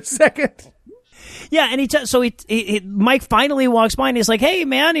to you for a second. Yeah, and Mike finally walks by and he's like, hey,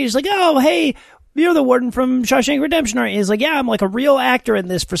 man. He's like, oh, hey, you're the warden from Shawshank Redemption, aren't you? He's like, yeah, I'm like a real actor in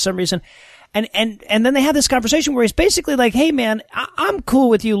this for some reason. And then they have this conversation where he's basically like, hey, man, I'm cool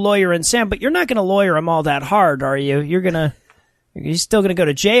with you, lawyer and Sam, but you're not going to lawyer him all that hard, are you? You're still going to go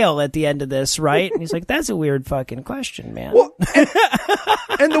to jail at the end of this, right? And he's like, that's a weird fucking question, man. Well,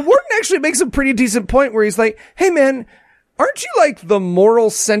 and the warden actually makes a pretty decent point where he's like, hey, man, aren't you like the moral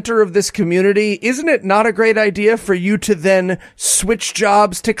center of this community? Isn't it not a great idea for you to then switch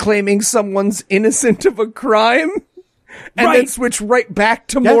jobs to claiming someone's innocent of a crime? And then switch right back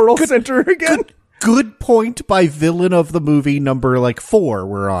to moral center again? Good point by villain of the movie number 4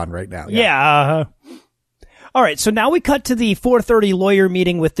 we're on right now. Yeah. All right, so now we cut to the 4:30 lawyer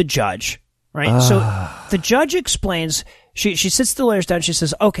meeting with the judge, right? So the judge explains, she sits the lawyers down, she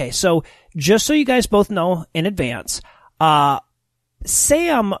says, okay, so just so you guys both know in advance,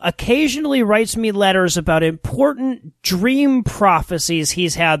 Sam occasionally writes me letters about important dream prophecies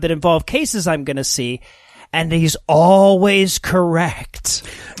he's had that involve cases I'm going to see, and he's always correct.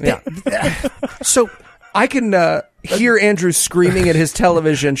 Yeah. So I can hear Andrew screaming at his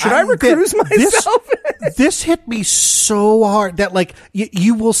television. Should I recuse myself? This hit me so hard that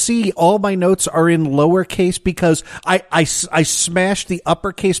you will see all my notes are in lowercase because I smashed the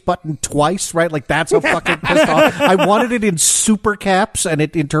uppercase button twice, right? That's how fucking pissed off. I wanted it in super caps and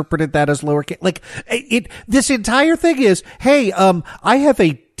it interpreted that as lowercase. This entire thing is, hey, I have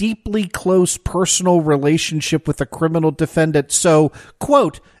a deeply close personal relationship with a criminal defendant. So,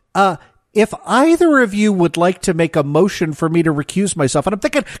 quote, if either of you would like to make a motion for me to recuse myself, and I'm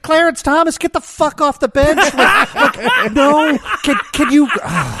thinking, Clarence Thomas, get the fuck off the bench. No, can you?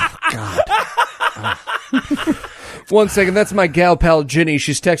 Oh God. 1 second, that's my gal pal Ginny.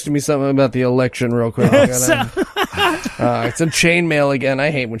 She's texting me something about the election real quick. It's a chainmail again.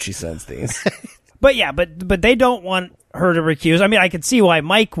 I hate when she sends these. But yeah, but they don't want her to recuse. I mean, I could see why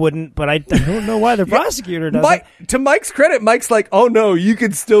Mike wouldn't, but I don't know why the prosecutor doesn't. To Mike's credit, Mike's like, oh no, you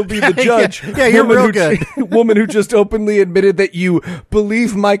could still be the judge. Yeah, you're real good. Woman who just openly admitted that you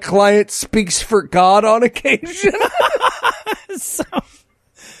believe my client speaks for God on occasion.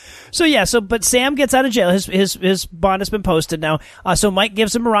 But Sam gets out of jail. His bond has been posted now. So Mike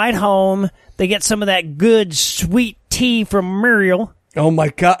gives him a ride home. They get some of that good sweet tea from Muriel. Oh my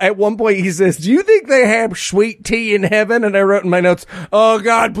God. At one point he says, do you think they have sweet tea in heaven? And I wrote in my notes, oh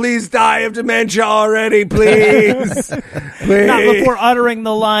God, please die of dementia already, please. Please. Not before uttering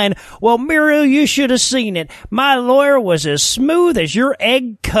the line, well, Muriel, you should have seen it. My lawyer was as smooth as your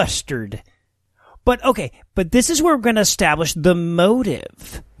egg custard. But this is where we're going to establish the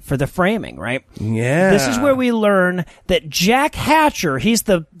motive for the framing, right? Yeah. This is where we learn that Jack Hatcher, he's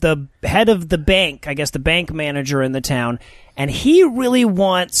the head of the bank, I guess the bank manager in the town, and he really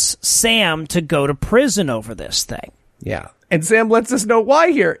wants Sam to go to prison over this thing. Yeah. And Sam lets us know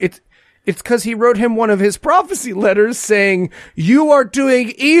why here. It's because he wrote him one of his prophecy letters saying, you are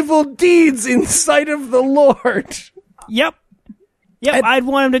doing evil deeds in sight of the Lord. Yep. Yeah, I'd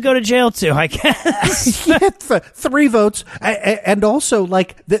want him to go to jail too, I guess. Yeah, 3 votes. And also,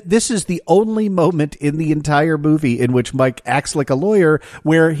 this is the only moment in the entire movie in which Mike acts like a lawyer,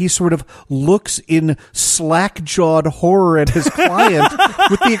 where he sort of looks in slack-jawed horror at his client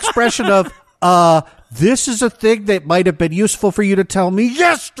with the expression of, this is a thing that might have been useful for you to tell me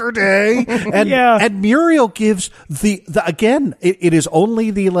yesterday. And Muriel gives again, it is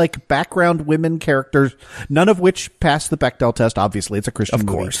only the background women characters, none of which pass the Bechdel test. Obviously, it's a Christian movie.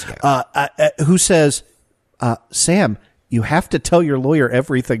 Of course. Yeah. Who says, Sam, you have to tell your lawyer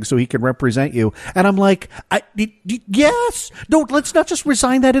everything so he can represent you. And I'm like, yes. No, let's not just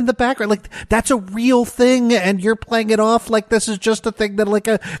resign that in the background. That's a real thing, and you're playing it off like this is just a thing that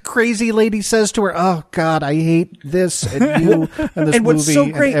a crazy lady says to her. Oh, God, I hate this and you and this and what's movie so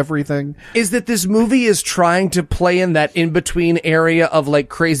great and everything. Is that this movie is trying to play in that in-between area of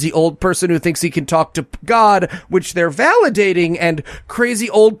crazy old person who thinks he can talk to God, which they're validating, and crazy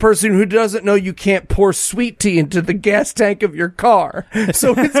old person who doesn't know you can't pour sweet tea into the gas tank of your car.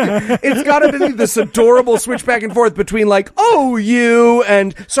 So it's got to be this adorable switch back and forth between oh, you,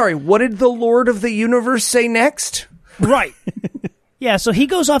 and sorry, what did the Lord of the Universe say next? Right. Yeah, so he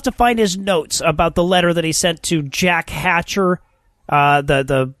goes off to find his notes about the letter that he sent to Jack Hatcher,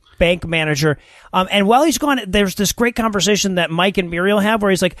 the bank manager. And while he's gone, there's this great conversation that Mike and Muriel have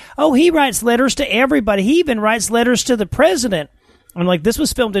where he's like, oh, he writes letters to everybody. He even writes letters to the president. I'm like, this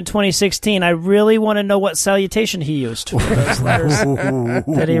was filmed in 2016. I really want to know what salutation he used for those letters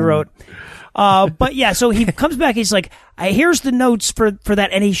that he wrote. But yeah, so he comes back. He's like, here's the notes for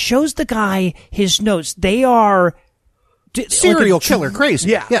that. And he shows the guy his notes. They are serial killer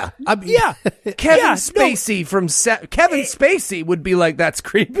crazy. Yeah. Yeah. Kevin Spacey from Kevin Spacey would be like, that's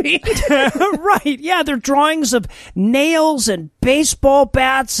creepy. Right. Yeah. They're drawings of nails and baseball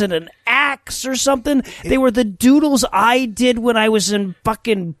bats and an axe or something. They were the doodles I did when I was in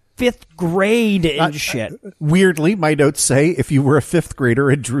fucking 5th grade and shit. Weirdly, my notes say if you were a 5th grader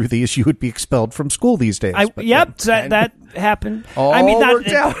and drew these, you would be expelled from school these days. That happened. Worked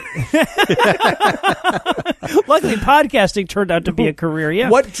out. Luckily, podcasting turned out to be a career. Yeah.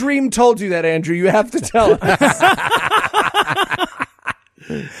 What dream told you that, Andrew? You have to tell us.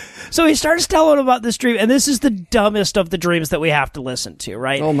 So he starts telling about this dream, and this is the dumbest of the dreams that we have to listen to,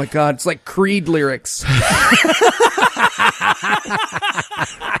 right? Oh my God, it's like Creed lyrics.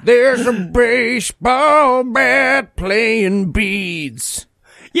 There's a baseball bat playing beads.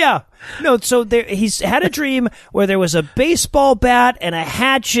 Yeah. No, so he's had a dream where there was a baseball bat and a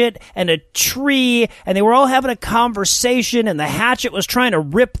hatchet and a tree, and they were all having a conversation, and the hatchet was trying to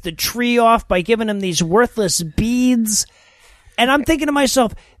rip the tree off by giving him these worthless beads. And I'm thinking to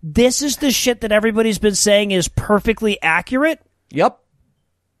myself, this is the shit that everybody's been saying is perfectly accurate? Yep.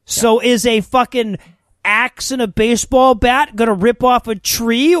 So is a fucking axe and a baseball bat gonna rip off a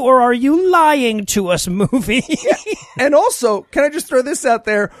tree, or are you lying to us, movie? And also, can I just throw this out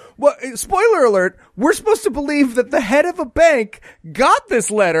there? Well, spoiler alert, we're supposed to believe that the head of a bank got this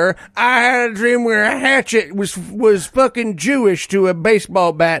letter. I had a dream where a hatchet was fucking Jewish to a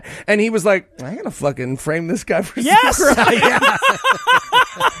baseball bat, and he was like, I'm gonna fucking frame this guy for yes.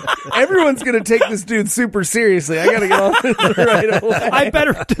 Everyone's gonna take this dude super seriously. I gotta get on this right away. I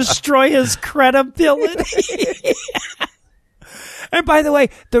better destroy his credibility. And by the way,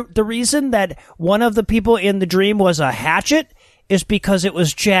 the reason that one of the people in the dream was a hatchet is because it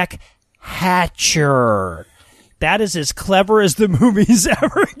was Jack Hatcher. that is as clever as the movie's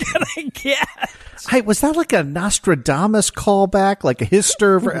ever gonna get. Hey, was that like a Nostradamus callback, like a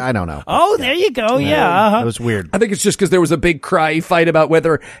Hister? I don't know. Oh, there you go. Yeah. That was weird. I think it's just because there was a big cry fight about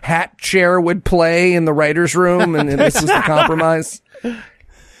whether Hat Chair would play in the writer's room, and this was the compromise.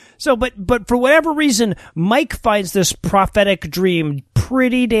 So, but for whatever reason, Mike finds this prophetic dream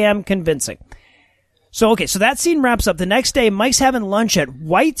pretty damn convincing. So, okay, so that scene wraps up. The next day, Mike's having lunch at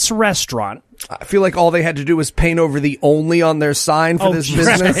White's Restaurant. I feel like all they had to do was paint over the "only" on their sign for this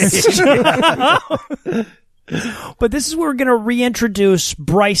business. But this is where we're going to reintroduce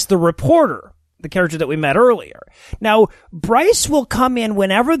Bryce the reporter, the character that we met earlier. Now, Bryce will come in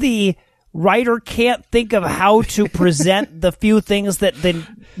whenever the writer can't think of how to present the few things that the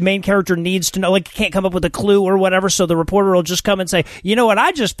main character needs to know, like can't come up with a clue or whatever, so the reporter will just come and say, you know what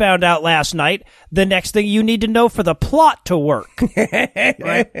I just found out last night? The next thing you need to know for the plot to work.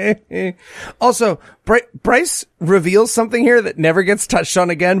 Right? Also, Bryce reveals something here that never gets touched on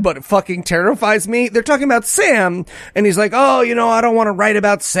again, but it fucking terrifies me. They're talking about Sam, and he's like, oh, I don't want to write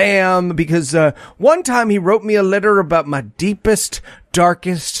about Sam because one time he wrote me a letter about my deepest,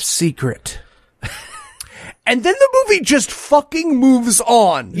 darkest secret. And then the movie just fucking moves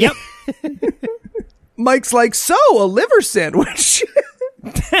on. Yep. Mike's like, so, a liver sandwich.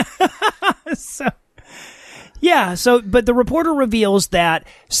 But the reporter reveals that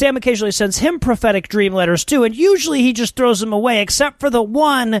Sam occasionally sends him prophetic dream letters too, and usually he just throws them away, except for the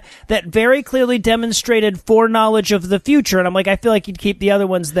one that very clearly demonstrated foreknowledge of the future. And I'm like, I feel like you'd keep the other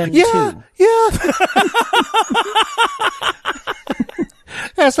ones then too. Yeah.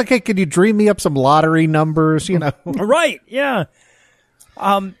 It's like, hey, can you dream me up some lottery numbers, Right, yeah.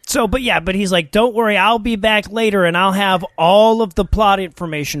 But he's like, don't worry, I'll be back later and I'll have all of the plot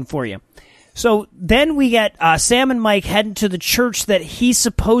information for you. So then we get Sam and Mike heading to the church that he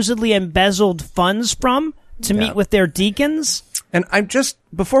supposedly embezzled funds from to meet with their deacons. And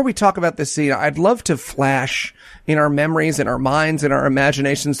before we talk about this scene, I'd love to flash in our memories, in our minds, in our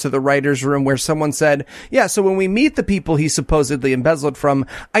imaginations to the writer's room where someone said, yeah, so when we meet the people he supposedly embezzled from,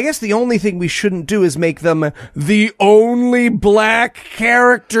 I guess the only thing we shouldn't do is make them the only black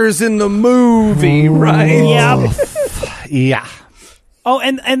characters in the movie, right? Yeah. Yeah. Oh,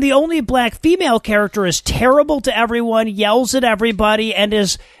 and the only black female character is terrible to everyone, yells at everybody, and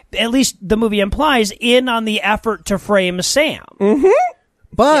is, at least the movie implies, in on the effort to frame Sam. Mm-hmm.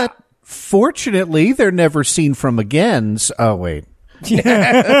 But fortunately, they're never seen from again. Oh, wait.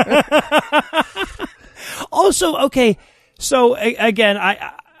 Also, okay, so again,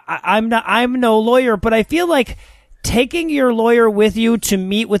 I'm no lawyer, but I feel like taking your lawyer with you to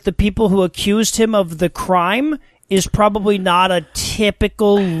meet with the people who accused him of the crime is probably not a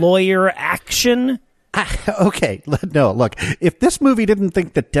typical lawyer action. Okay, no, look, if this movie didn't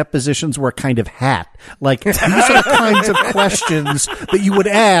think that depositions were a kind of hat, like, these are the kinds of questions that you would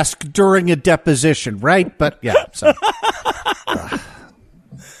ask during a deposition, right? But, yeah, so.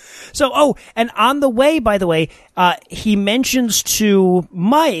 And on the way, by the way, he mentions to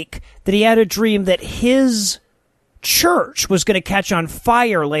Mike that he had a dream that his church was going to catch on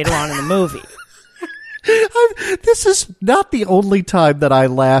fire later on in the movie. This is not the only time that I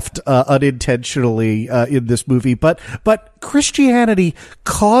laughed unintentionally in this movie, but Christianity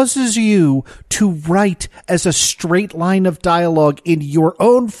causes you to write as a straight line of dialogue in your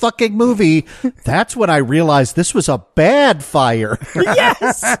own fucking movie. That's when I realized this was a bad fire.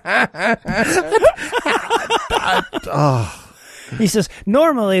 Yes. He says,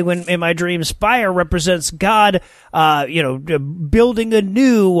 normally when in my dreams, fire represents God, building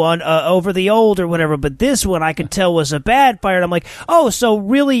anew on over the old or whatever. But this one I could tell was a bad fire. And I'm like, oh, so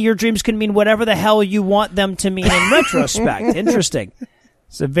really your dreams can mean whatever the hell you want them to mean in retrospect. Interesting.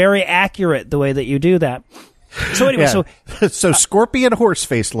 It's very accurate the way that you do that. So anyway, so scorpion,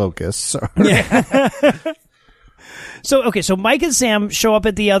 horse-faced locust. So. Yeah. So Mike and Sam show up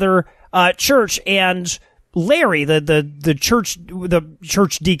at the other church, and Larry, the church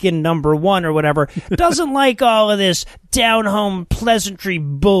deacon number 1 or whatever, doesn't like all of this down home pleasantry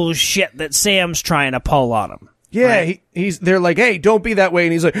bullshit that Sam's trying to pull on him. Yeah, right? They're like, hey, don't be that way.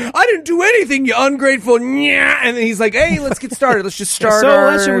 And he's like, I didn't do anything, you ungrateful. Nyah. And then he's like, hey, let's get started. Let's just start.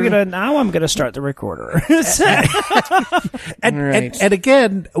 I'm going to start the recorder. And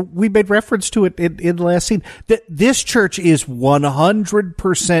again, we made reference to it in the last scene, that this church is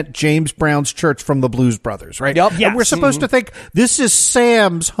 100% James Brown's church from the Blues Brothers, right? Yep. And we're supposed to think this is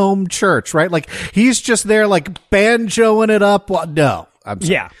Sam's home church, right? Like, he's just there, like, banjoing it up. Well, no. I'm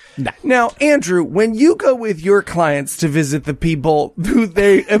sorry. Yeah. No. Now, Andrew, when you go with your clients to visit the people who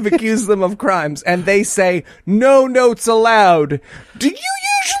they have accused them of crimes and they say, no notes allowed, do you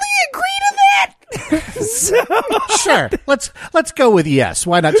usually agree to that? Sure. Let's go with yes.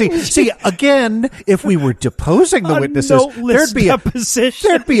 Why not? See again, if we were deposing the witnesses,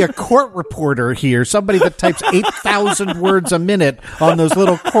 there'd be a court reporter here, somebody that types 8,000 words a minute on those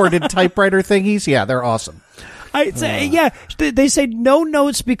little corded typewriter thingies. Yeah, they're awesome. They say no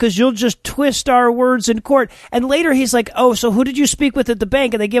notes because you'll just twist our words in court. And later he's like, oh, so who did you speak with at the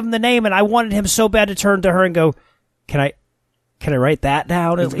bank? And they give him the name, and I wanted him so bad to turn to her and go, Can I write that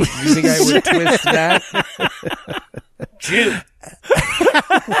down at least? You think I would twist that?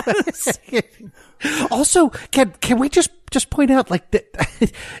 Also, can we just point out, like,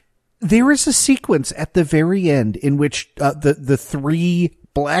 there is a sequence at the very end in which the three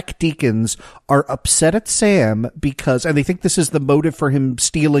black deacons are upset at Sam because, and they think this is the motive for him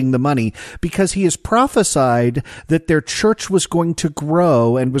stealing the money, because he has prophesied that their church was going to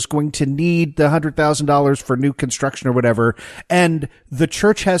grow and was going to need the $100,000 for new construction or whatever, and the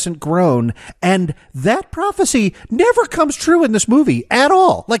church hasn't grown, and that prophecy never comes true in this movie at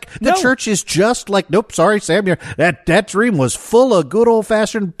all. Like, the church is just like, nope, sorry, Sam, that dream was full of good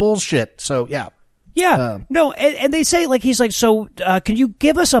old-fashioned bullshit. So, yeah. Yeah, and they say, like, he's like, so can you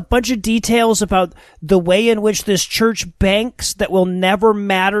give us a bunch of details about the way in which this church banks that will never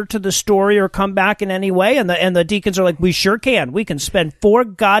matter to the story or come back in any way? And the deacons are like, we sure can. We can spend 4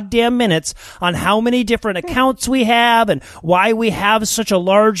 goddamn minutes on how many different accounts we have and why we have such a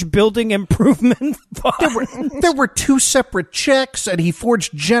large building improvement fund. There were 2 separate checks, and he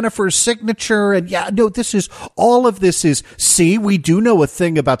forged Jennifer's signature, and all of this is, see, we do know a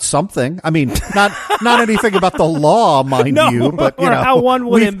thing about something. I mean, not anything about the law, mind you, but or how one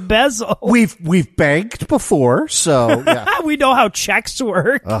would embezzle. We've banked before, so yeah. We know how checks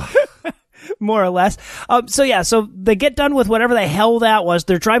work. More or less. So they get done with whatever the hell that was.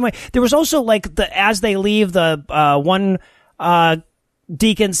 They're driving. There was also, like, as they leave, the one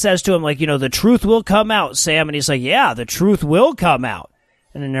deacon says to him, like, the truth will come out, Sam. And he's like, yeah, the truth will come out.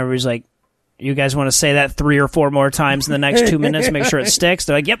 And then everybody's like, you guys want to say that 3 or 4 more times in the next 2 minutes, make sure it sticks?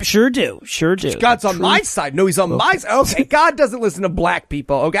 They're like, yep, sure do. God's on my side. No, he's on my side. Okay, God doesn't listen to black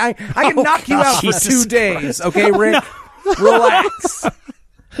people, okay? I can knock you out for 2 days, okay, Rick? Relax.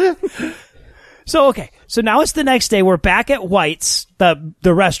 So now it's the next day. We're back at White's, the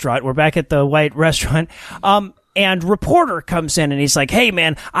restaurant. We're back at the White restaurant. And reporter comes in and he's like, hey,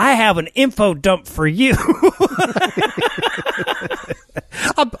 man, I have an info dump for you.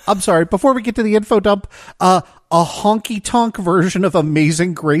 I'm sorry. Before we get to the info dump, a honky-tonk version of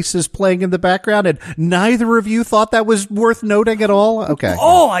Amazing Grace is playing in the background, and neither of you thought that was worth noting at all? Okay.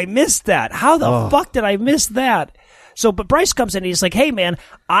 Oh, I missed that. How the fuck did I miss that? So, but Bryce comes in and he's like, hey, man,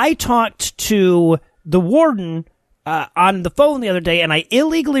 I talked to the warden on the phone the other day, and I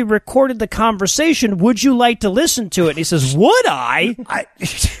illegally recorded the conversation. Would you like to listen to it? And he says, would I?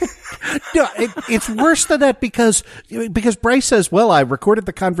 No, it's worse than that because Bryce says, well, I recorded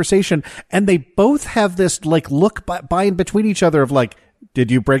the conversation, and they both have this, like, look by in between each other of, like, did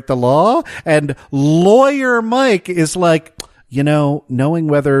you break the law? And lawyer Mike is like, knowing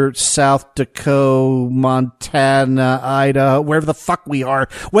whether South Dakota, Montana, Idaho, wherever the fuck we are,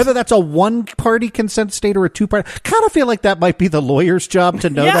 whether that's a 1-party consent state or a 2-party, kind of feel like that might be the lawyer's job to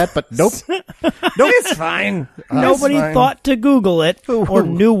know that, but nope. It's fine. Nobody thought to Google it or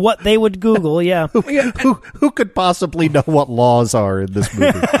knew what they would Google, yeah. Who could possibly know what laws are in this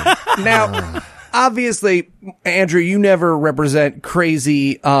movie? Now, obviously, Andrew, you never represent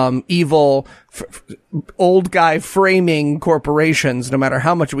crazy, evil, old guy framing corporations, no matter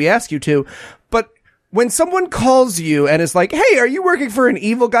how much we ask you to. But when someone calls you and is like, hey, are you working for an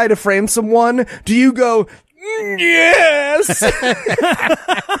evil guy to frame someone? Do you go, yes?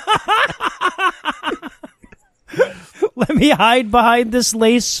 Let me hide behind this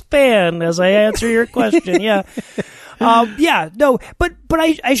lace fan as I answer your question. Yeah. But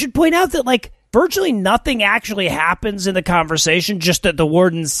I should point out that, like, virtually nothing actually happens in the conversation, just that the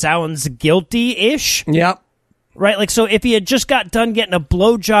warden sounds guilty-ish. Yep. Right? Like, so if he had just got done getting a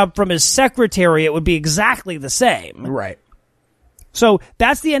blowjob from his secretary, it would be exactly the same. Right. So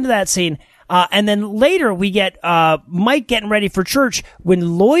that's the end of that scene. And then later we get Mike getting ready for church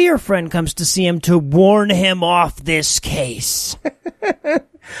when lawyer friend comes to see him to warn him off this case.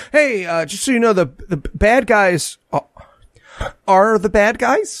 Hey, just so you know, the bad guys are the bad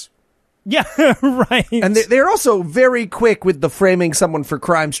guys. Yeah, right. And they're also very quick with the framing someone for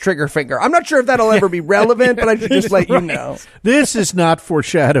crimes trigger finger. I'm not sure if that'll ever be relevant, but I should just let you know. This is not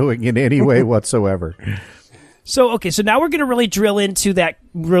foreshadowing in any way whatsoever. So now we're going to really drill into that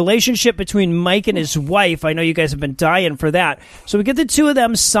relationship between Mike and his wife. I know you guys have been dying for that. So we get the two of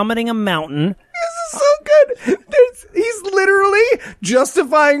them summiting a mountain. This is so good. He's literally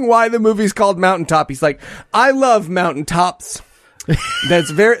justifying why the movie's called Mountaintop. He's like, I love mountaintops.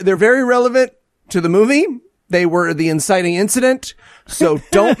 They're very relevant to the movie. They were the inciting incident. So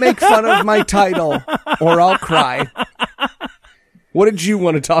don't make fun of my title or I'll cry. What did you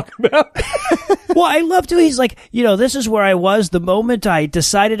want to talk about? Well, I love to. He's like, this is where I was the moment I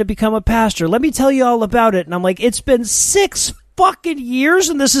decided to become a pastor. Let me tell you all about it. And I'm like, it's been 6 fucking years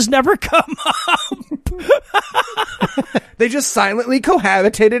and this has never come up. They just silently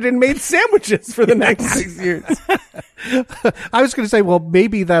cohabitated and made sandwiches for the next 6 years. I was going to say, well,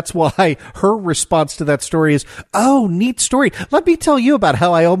 maybe that's why her response to that story is, oh, neat story. Let me tell you about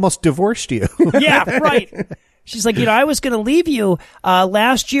how I almost divorced you. Yeah, right. She's like, I was going to leave you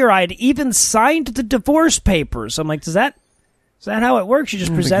last year. I had even signed the divorce papers. I'm like, is that how it works? You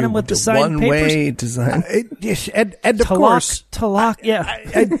just present them with the signed papers? One-way design. And of course, yeah.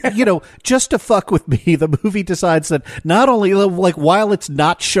 And, just to fuck with me, the movie decides that not only, like, while it's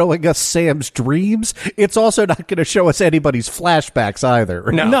not showing us Sam's dreams, it's also not going to show us anybody's flashbacks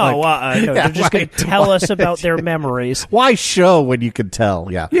either. No, they're just going to tell us about their memories. Why show when you can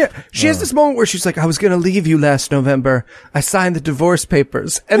tell? Yeah. Yeah. She has this moment where she's like, I was going to leave you last November. I signed the divorce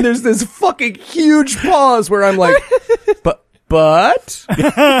papers. And there's this fucking huge pause where I'm like, But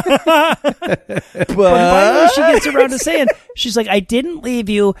finally she gets around to saying, she's like, I didn't leave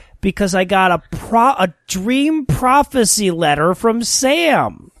you because I got a dream prophecy letter from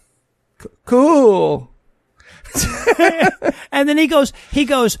Sam. Cool. And then he goes,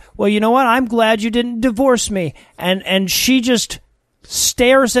 well, you know what? I'm glad you didn't divorce me. And she just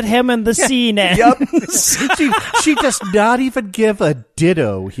stares at him and the scene ends. Yep. she does not even give a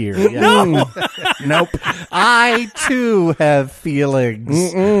ditto here. Yeah. No. Nope. I too have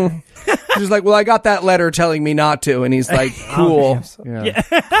feelings. She's like, well, I got that letter telling me not to. And he's like, cool.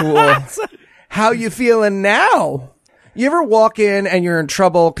 Cool. How you feeling now? You ever walk in and you're in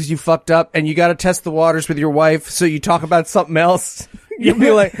trouble because you fucked up and you got to test the waters with your wife, so you talk about something else? You'll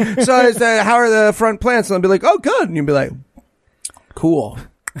be like, so how are the front plants? And I'll be like, oh, good. And you'll be like, cool.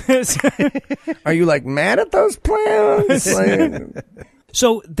 Are you like mad at those plants?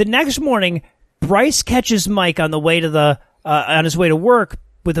 So the next morning, Bryce catches Mike on the way to on his way to work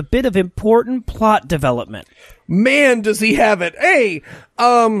with a bit of important plot development. Man, does he have it. Hey,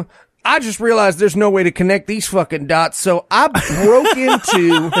 I just realized there's no way to connect these fucking dots, so I broke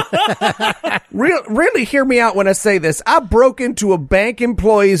into... really hear me out when I say this. I broke into a bank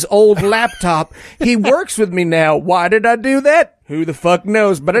employee's old laptop. He works with me now. Why did I do that? Who the fuck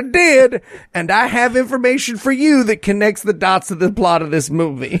knows? But I did, and I have information for you that connects the dots to the plot of this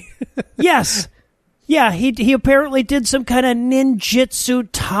movie. Yes. Yeah, he apparently did some kind of ninjutsu,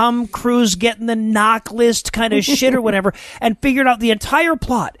 Tom Cruise getting the knock list kind of shit or whatever, and figured out the entire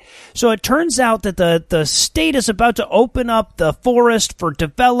plot. So it turns out that the state is about to open up the forest for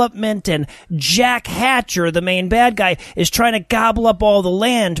development, and Jack Hatcher, the main bad guy, is trying to gobble up all the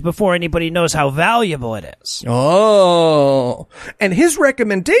land before anybody knows how valuable it is. Oh. And his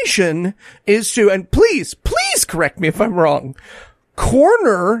recommendation is to, and please correct me if I'm wrong,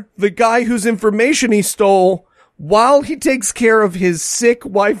 corner the guy whose information he stole while he takes care of his sick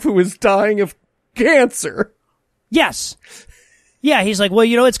wife who is dying of cancer. Yes. Yeah, he's like, well,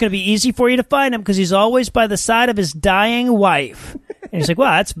 it's going to be easy for you to find him because he's always by the side of his dying wife. And he's like,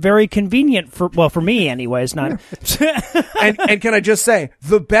 well, that's very convenient for me anyways. Not. and can I just say,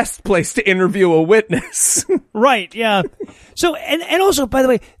 the best place to interview a witness. Right, yeah. So, and also, by the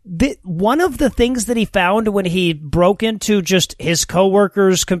way, one of the things that he found when he broke into just his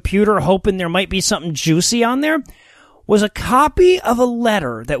coworker's computer, hoping there might be something juicy on there, was a copy of a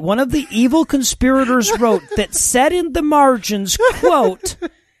letter that one of the evil conspirators wrote that said in the margins, quote,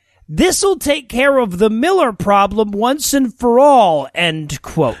 "This'll take care of the Miller problem once and for all," end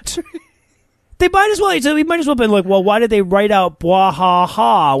quote. He might as well have been like, well, why did they write out blah ha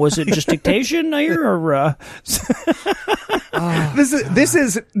ha? Was it just dictation here or This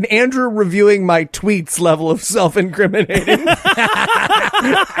is Andrew reviewing my tweets level of self-incriminating.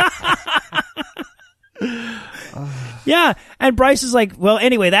 Yeah, and Bryce is like, well,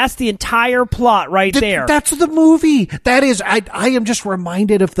 anyway, that's the entire plot right there. That's the movie. That is, I am just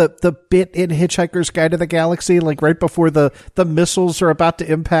reminded of the bit in Hitchhiker's Guide to the Galaxy, like right before the missiles are about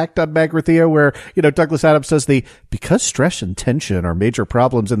to impact on Magrathea, where, Douglas Adams says because stress and tension are major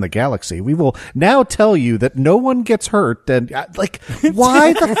problems in the galaxy, we will now tell you that no one gets hurt. And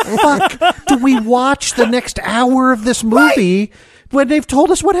why the fuck do we watch the next hour of this movie when they've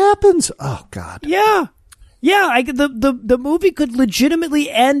told us what happens? Oh, God. Yeah. Yeah, the movie could legitimately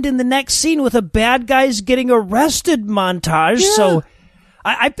end in the next scene with a bad guys getting arrested montage. Yeah. So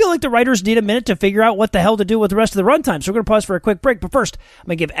I feel like the writers need a minute to figure out what the hell to do with the rest of the runtime, so we're going to pause for a quick break. But first, I'm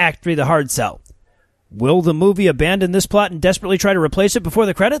going to give Act 3 the hard sell. Will the movie abandon this plot and desperately try to replace it before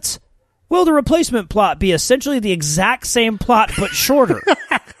the credits? Will the replacement plot be essentially the exact same plot but shorter?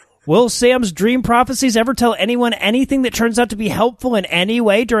 Will Sam's dream prophecies ever tell anyone anything that turns out to be helpful in any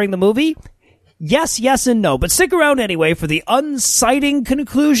way during the movie? Yes, yes, and no. But stick around anyway for the unsighting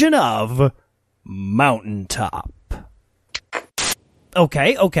conclusion of Mountaintop.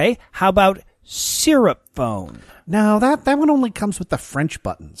 Okay. How about Syrup Phone? No, that one only comes with the French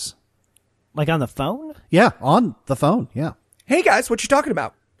buttons. Like on the phone? Yeah, on the phone, yeah. Hey, guys, what you talking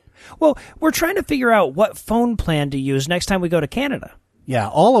about? Well, we're trying to figure out what phone plan to use next time we go to Canada. Yeah,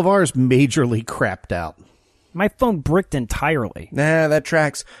 all of ours majorly crapped out. My phone bricked entirely. Nah, that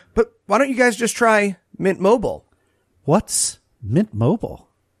tracks. But why don't you guys just try Mint Mobile? What's Mint Mobile?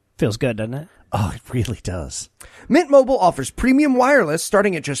 Feels good, doesn't it? Oh, it really does. Mint Mobile offers premium wireless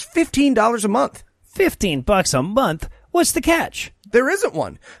starting at just $15 a month. $15 a month? What's the catch? There isn't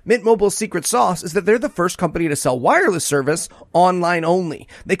one. Mint Mobile's secret sauce is that they're the first company to sell wireless service online only.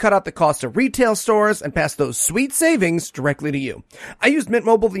 They cut out the cost of retail stores and pass those sweet savings directly to you. I used Mint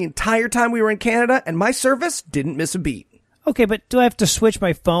Mobile the entire time we were in Canada, and my service didn't miss a beat. Okay, but do I have to switch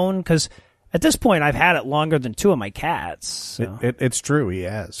my phone? Because at this point, I've had it longer than 2 of my cats. So. It's true, he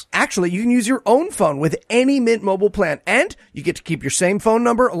has. Actually, you can use your own phone with any Mint Mobile plan, and you get to keep your same phone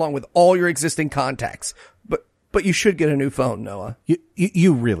number along with all your existing contacts. But you should get a new phone, Noah.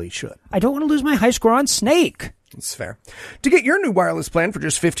 You really should. I don't want to lose my high score on Snake. That's fair. To get your new wireless plan for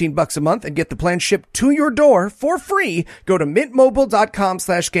just $15 a month and get the plan shipped to your door for free, go to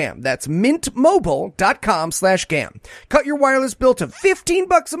mintmobile.com/GAM. That's mintmobile.com/GAM. Cut your wireless bill to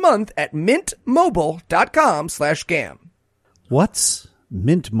 $15 a month at mintmobile.com/GAM. What's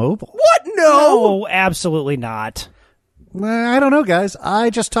Mint Mobile? What? No, absolutely not. I don't know, guys. I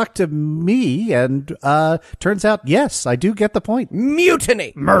just talked to me, and turns out, yes, I do get the point.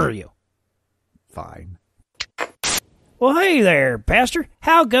 Mutiny. Murder you. Fine. Well, hey there, Pastor.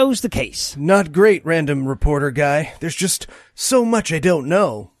 How goes the case? Not great, random reporter guy. There's just so much I don't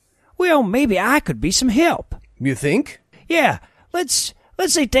know. Well, maybe I could be some help. You think? Yeah, let's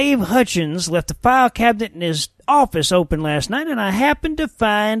say Dave Hutchins left the file cabinet in his office open last night, and I happened to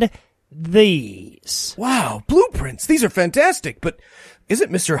find these. Wow, blueprints. These are fantastic, but isn't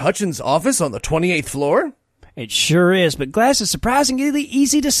Mr. Hutchins' office on the 28th floor? It sure is, but glass is surprisingly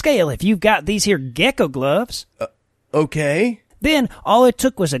easy to scale if you've got these here gecko gloves. Okay. Then all it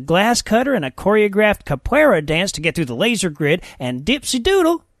took was a glass cutter and a choreographed capoeira dance to get through the laser grid, and dipsy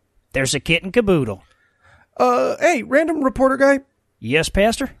doodle, there's a kit and caboodle. Hey, random reporter guy. Yes,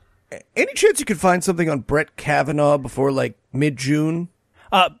 Pastor? Any chance you could find something on Brett Kavanaugh before, like, mid-June?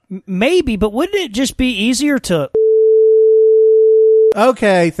 Maybe, but wouldn't it just be easier to...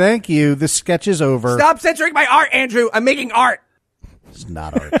 Okay, thank you. This sketch is over. Stop censoring my art, Andrew. I'm making art. It's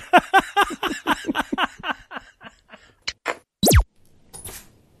not art.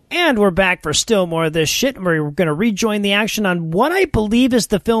 And we're back for still more of this shit, and we're going to rejoin the action on what I believe is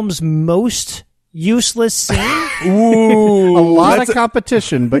the film's most useless scene. Ooh, a lot of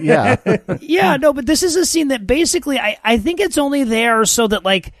competition, but yeah. Yeah, no, but this is a scene that basically, I think it's only there so that,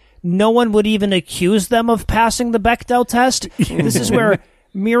 like, no one would even accuse them of passing the Bechdel test. This is where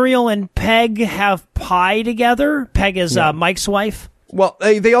Muriel and Peg have pie together. Peg is Mike's wife. Well,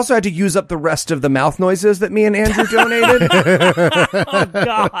 they also had to use up the rest of the mouth noises that me and Andrew donated. Oh,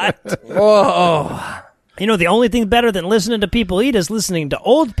 God. Oh. You know, the only thing better than listening to people eat is listening to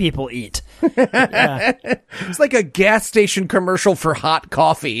old people eat. Yeah. It's like a gas station commercial for hot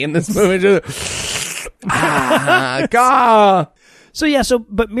coffee in this movie. God.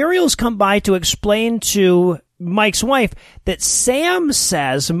 But Muriel's come by to explain to Mike's wife that Sam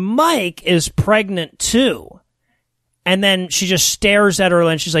says Mike is pregnant too. And then she just stares at her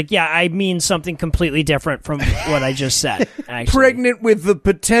and she's like, yeah, I mean something completely different from what I just said. Actually. Pregnant with the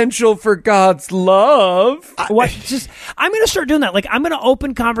potential for God's love. I'm going to start doing that. Like, I'm going to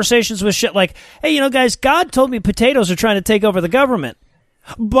open conversations with shit like, hey, you know, guys, God told me potatoes are trying to take over the government.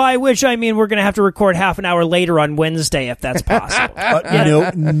 By which I mean we're going to have to record half an hour later on Wednesday if that's possible.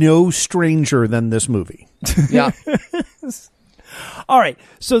 No stranger than this movie. Yeah. All right.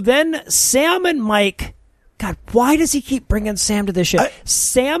 So then Sam and Mike... God, why does he keep bringing Sam to this shit?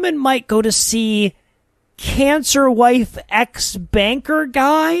 Sam and Mike go to see cancer wife ex-banker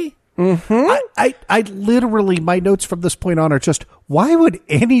guy. Mm-hmm. I literally, my notes from this point on are just, why would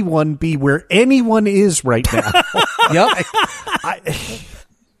anyone be where anyone is right now? Yep.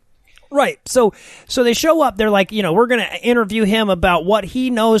 Right. So they show up. They're like, you know, we're going to interview him about what he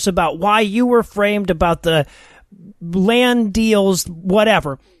knows about why you were framed, about the land deals,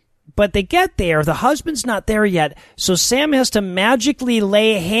 whatever. But they get there, the husband's not there yet, so Sam has to magically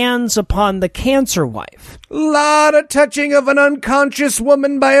lay hands upon the cancer wife. Lot of touching of an unconscious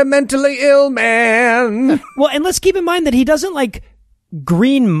woman by a mentally ill man. Well, and let's keep in mind that he doesn't, like,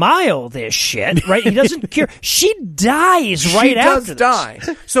 Green Mile this shit, right? He doesn't cure. She dies right after this. She does die.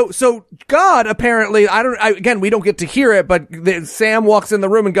 So God apparently, again, we don't get to hear it, but Sam walks in the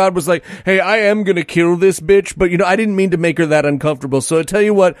room and God was like, hey, I am gonna kill this bitch, but I didn't mean to make her that uncomfortable. So I tell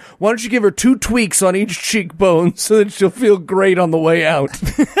you what, why don't you give her 2 tweaks on each cheekbone so that she'll feel great on the way out.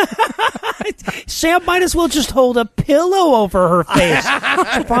 Sam might as well just hold a pillow over her face.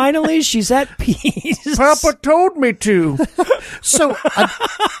 Finally, she's at peace. Papa told me to. So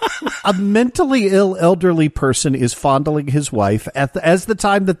a mentally ill elderly person is fondling his wife as the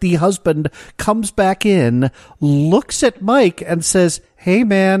time that the husband comes back in, looks at Mike and says, hey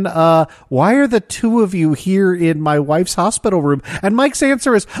man, why are the 2 of you here in my wife's hospital room? And Mike's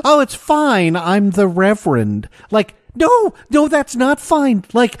answer is, oh, it's fine. I'm the Reverend. Like, no, that's not fine.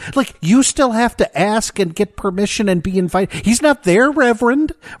 Like you still have to ask and get permission and be invited. He's not there,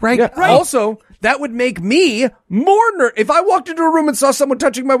 Reverend, right? Yeah, right. Also, that would make me more if I walked into a room and saw someone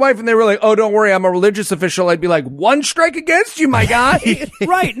touching my wife and they were like, oh, don't worry, I'm a religious official. I'd be like, 1 strike against you, my guy.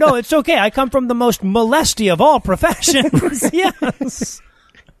 Right. No, it's okay. I come from the most molesty of all professions. Yes.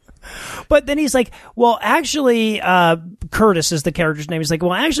 But then he's like, well, actually, Curtis is the character's name. He's like,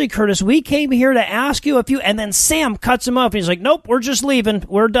 well, actually, Curtis, we came here to ask you a few. And then Sam cuts him off. And he's like, nope, we're just leaving.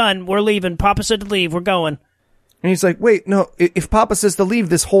 We're done. We're leaving. Papa said to leave. We're going. And he's like, wait, no, if Papa says to leave,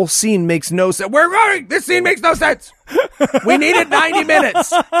 this whole scene makes no sense. We're going! This scene makes no sense! We needed 90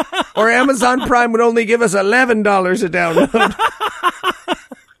 minutes! Or Amazon Prime would only give us $11 a download.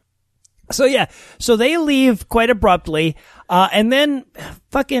 So they leave quite abruptly, and then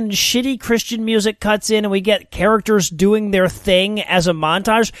fucking shitty Christian music cuts in and we get characters doing their thing as a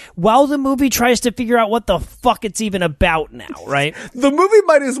montage while the movie tries to figure out what the fuck it's even about now, right? The movie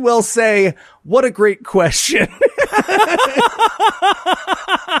might as well say, what a great question.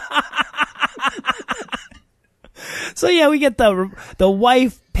 So yeah, we get the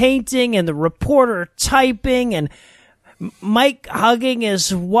wife painting and the reporter typing and Mike hugging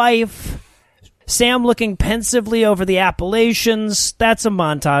his wife, Sam looking pensively over the Appalachians. That's a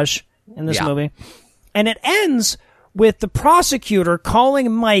montage in this movie. And it ends with the prosecutor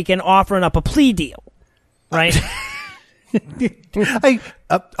calling Mike and offering up a plea deal, right?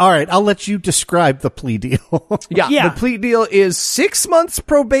 All right, I'll let you describe the plea deal. Yeah, the plea deal is 6 months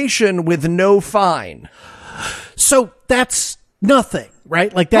probation with no fine. So that's nothing.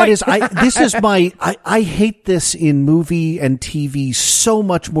 Right? Like that is, I hate this in movie and TV so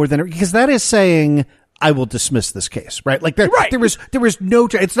much more than, because that is saying, I will dismiss this case, right? Like there was no,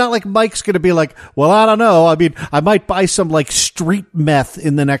 it's not like Mike's going to be like, well, I don't know. I mean, I might buy some like street meth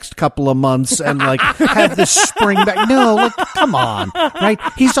in the next couple of months and like have this spring back. No, like, come on, right?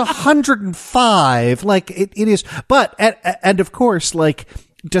 He's 105. Like it is, but, and of course, like,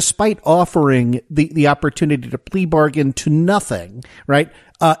 despite offering the opportunity to plea bargain to nothing, right?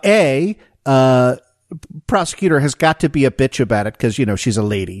 Prosecutor has got to be a bitch about it because, she's a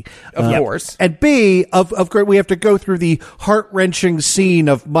lady. Of course. And B, of course, we have to go through the heart-wrenching scene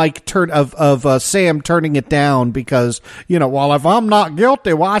of Sam turning it down because, well, if I'm not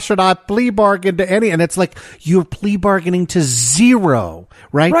guilty, why should I plea bargain to any? And it's like, you're plea bargaining to 0,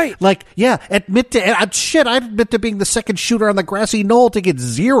 right? Right. Like, yeah, admit to, I'd admit to being the second shooter on the grassy knoll to get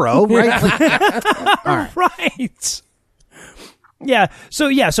 0, right? Like, all right. Right. Yeah,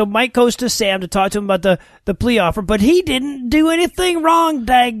 so Mike goes to Sam to talk to him about the plea offer, but he didn't do anything wrong,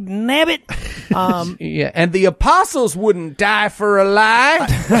 dag nabbit. Yeah, and the apostles wouldn't die for a lie.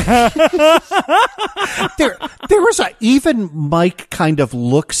 There was even Mike kind of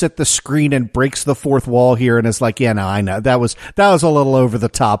looks at the screen and breaks the fourth wall here and is like, yeah, no, I know. That was a little over the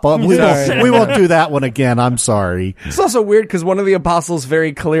top. We won't do that one again. I'm sorry. It's also weird because one of the apostles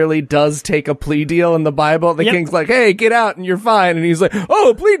very clearly does take a plea deal in the Bible. The king's like, hey, get out and you're fine. And he's like,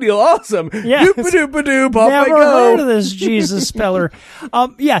 oh, plea deal, awesome. Yeah. Doop-a-doop-a-doop, off I go. Never heard of this Jesus speller.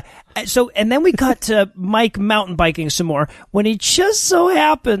 Yeah. So, and then we got to Mike mountain biking some more when he just so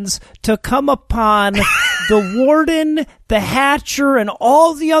happens to come upon the warden, the hatcher, and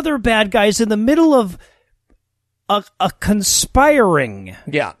all the other bad guys in the middle of a conspiring.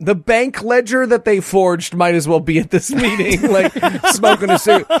 Yeah, the bank ledger that they forged might as well be at this meeting, like smoking a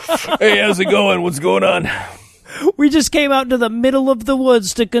cigarette. Hey, how's it going? What's going on? We just came out into the middle of the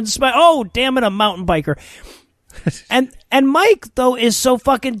woods to conspire. Oh, damn it, a mountain biker. And Mike, though, is so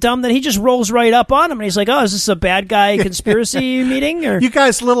fucking dumb that he just rolls right up on him, and he's like, "Oh, is this a bad guy conspiracy meeting?" Or you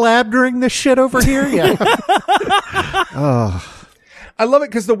guys little Abnering this shit over here? Yeah. I love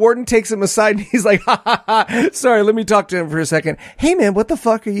it because the warden takes him aside and he's like, ha, ha, ha. Sorry, let me talk to him for a second. Hey, man, what the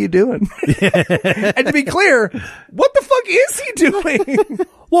fuck are you doing? And to be clear, what the fuck is he doing?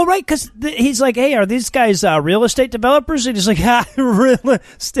 Well, right, because he's like, "Hey, are these guys real estate developers?" And he's like, "Real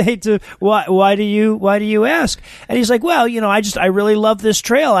estate? Why do you ask?" And he's like, "Well, I really love this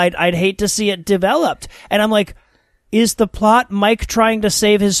trail. I'd hate to see it developed." And I'm like, "Is the plot Mike trying to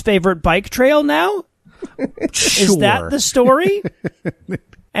save his favorite bike trail now? Sure. Is that the story?"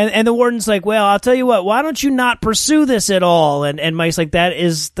 And the warden's like, "Well, I'll tell you what, why don't you not pursue this at all?" And Mike's like,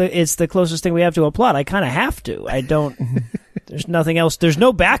 it's the closest thing we have to a plot. I kind of have to. I don't, there's nothing else. There's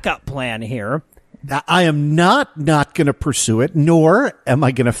no backup plan here. I am not going to pursue it, nor am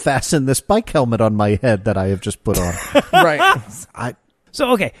I going to fasten this bike helmet on my head that I have just put on. Right.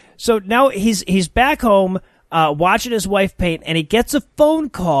 So now he's back home, watching his wife paint, and he gets a phone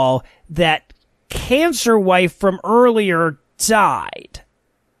call that cancer wife from earlier died.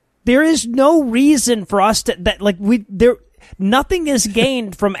 There is no reason for us to nothing is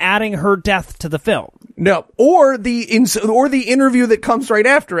gained from adding her death to the film. No, or the interview that comes right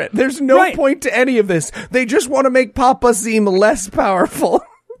after it. There's no point to any of this. They just want to make Papa seem less powerful.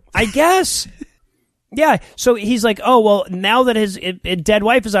 I guess. Yeah. So he's like, "Oh, well, now that his dead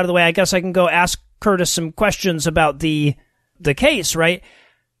wife is out of the way, I guess I can go ask Curtis some questions about the case, right?"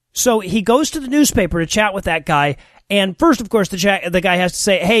 So he goes to the newspaper to chat with that guy. And first, of course, the guy has to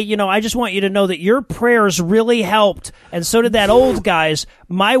say, "Hey, I just want you to know that your prayers really helped. And so did that old guy's.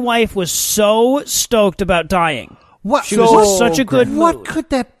 My wife was so stoked about dying. She was in such a good mood." What could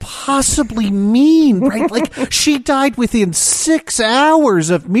that possibly mean, right? Like, she died within 6 hours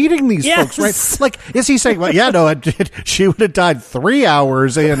of meeting these folks, right? Like, is he saying, "Well, yeah, no, she would have died 3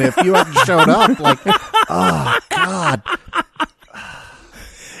 hours in if you hadn't shown up"? Like, oh, God.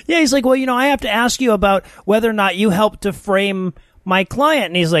 Yeah, he's like, "Well, I have to ask you about whether or not you helped to frame my client."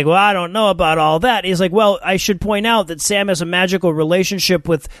 And he's like, "Well, I don't know about all that." He's like, "Well, I should point out that Sam has a magical relationship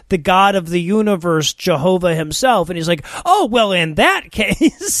with the God of the universe, Jehovah himself." And he's like, "Oh, well, in that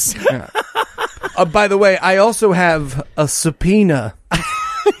case." Yeah. By the way, I also have a subpoena.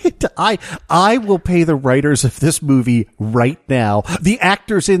 I will pay the writers of this movie right now, the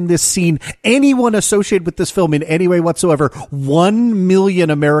actors in this scene, anyone associated with this film in any way whatsoever, $1 million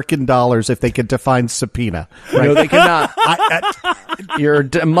American dollars if they can define subpoena. Right? No, they cannot. Your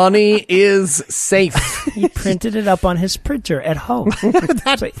money is safe. He printed it up on his printer at home.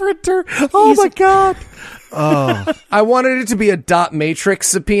 That printer. Oh my God. Oh, I wanted it to be a dot matrix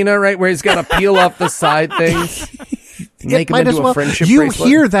subpoena, right? Where he's got to peel off the side things. Make him into a friendship bracelet. You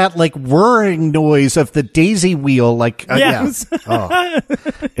hear that like whirring noise of the daisy wheel, like yes. Yeah. Oh,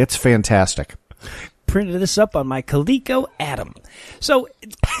 it's fantastic. Printed this up on my Coleco Atom. So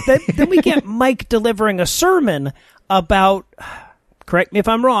then we get Mike delivering a sermon about, correct me if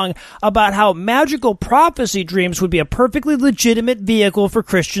I'm wrong, about how magical prophecy dreams would be a perfectly legitimate vehicle for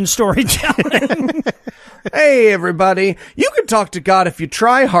Christian storytelling. Hey, everybody, you can talk to God if you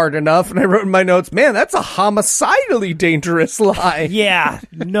try hard enough. And I wrote in my notes, man, that's a homicidally dangerous lie. Yeah,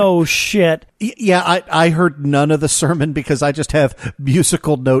 no shit. Yeah, I heard none of the sermon because I just have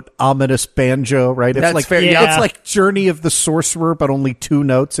musical note ominous banjo, right? It's that's fair. Yeah. It's like Journey of the Sorcerer, but only 2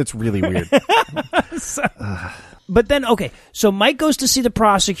 notes. It's really weird. But then, okay, so Mike goes to see the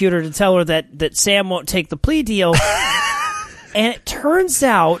prosecutor to tell her that Sam won't take the plea deal. And it turns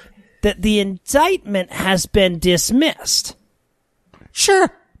out that the indictment has been dismissed.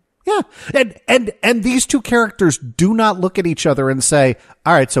 Sure. Yeah. And these two characters do not look at each other and say,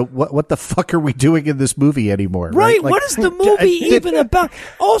 "All right, so what the fuck are we doing in this movie anymore?" Right. Like, what is the movie even about?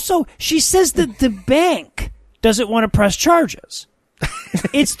 Also, she says that the bank doesn't want to press charges.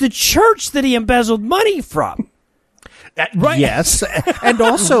 It's the church that he embezzled money from. Right. Yes. And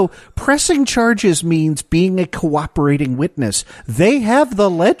also, pressing charges means being a cooperating witness. They have the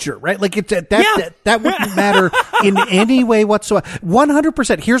ledger, right? Like, that wouldn't matter in any way whatsoever.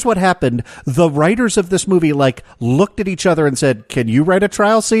 100%. Here's what happened. The writers of this movie, looked at each other and said, "Can you write a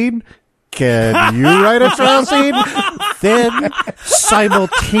trial scene? Can you write a trial scene?" Then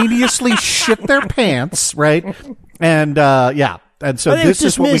simultaneously shit their pants, right? And, yeah. And so this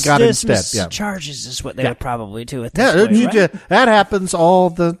is what we got instead. Yeah. Charges is what they would probably do at this point, right? That happens all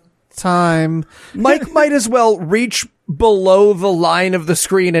the time. Mike might as well reach below the line of the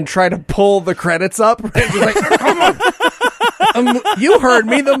screen and try to pull the credits up. Right? He's like, "Come on. You heard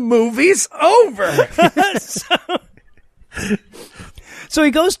me. The movie's over." So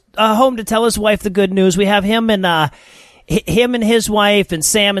he goes home to tell his wife the good news. We have him and his wife and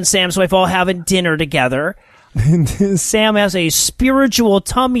Sam's wife all having dinner together. Sam has a spiritual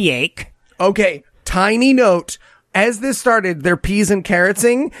tummy ache. Okay, tiny note. As this started, they're peas and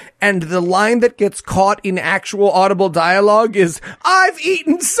carrotsing, and the line that gets caught in actual audible dialogue is, "I've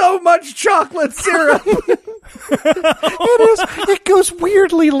eaten so much chocolate syrup." It goes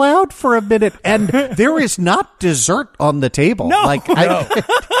weirdly loud for a minute, and there is not dessert on the table. No.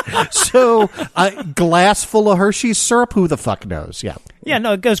 So a glass full of Hershey's syrup, who the fuck knows? Yeah. Yeah,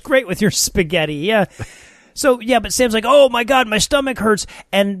 no, it goes great with your spaghetti. Yeah. So, yeah, but Sam's like, oh my God, my stomach hurts.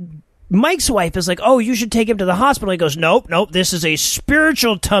 And Mike's wife is like, oh, you should take him to the hospital. He goes, nope, this is a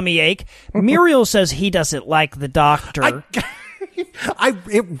spiritual tummy ache. Muriel says he doesn't like the doctor.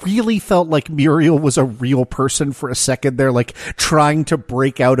 It really felt like Muriel was a real person for a second there, like trying to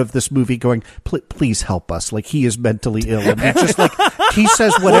break out of this movie going, please help us. Like, he is mentally ill. And it's just like, he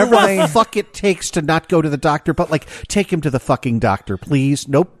says whatever the fuck it takes to not go to the doctor, but like, take him to the fucking doctor, please.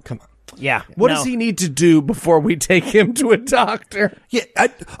 Nope. Come on. Yeah. What does he need to do before we take him to a doctor? Yeah,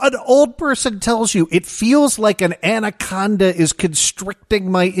 an old person tells you it feels like an anaconda is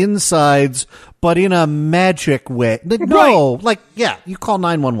constricting my insides, but in a magic way. No, right. You call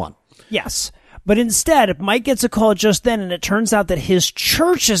 911. Yes. But instead, Mike gets a call just then, and it turns out that his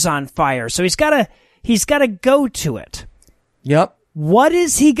church is on fire. So he's got to go to it. Yep. What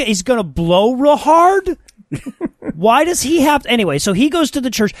is he's going to blow real hard? Why does he have to? Anyway, so he goes to the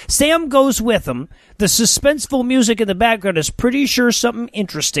church. Sam goes with him. The suspenseful music in the background is pretty sure something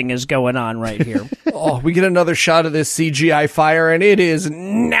interesting is going on right here. Oh, we get another shot of this CGI fire, and it is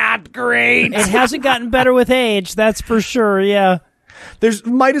not great. It hasn't gotten better with age, that's for sure, yeah. There's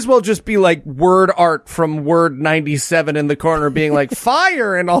might as well just be like word art from Word 97 in the corner being like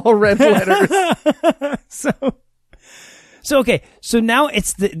fire in all red letters. So okay, so now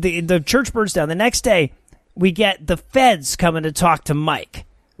it's the church burns down. The next day, we get the feds coming to talk to Mike,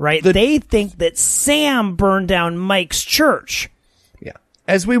 right? They think that Sam burned down Mike's church. Yeah.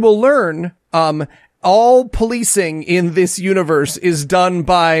 As we will learn, all policing in this universe is done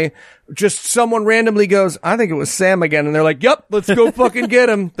by just someone randomly goes, I think it was Sam again. And they're like, yep, let's go fucking get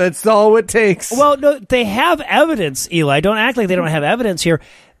him. That's all it takes. Well, no, they have evidence, Eli. Don't act like they don't have evidence here.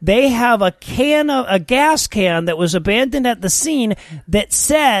 They have a gas can that was abandoned at the scene that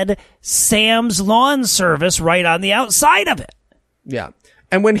said Sam's Lawn Service right on the outside of it. Yeah.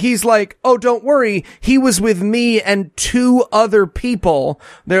 And when he's like, oh, don't worry, he was with me and 2 other people,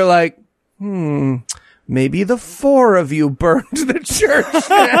 they're like, maybe the 4 of you burned the church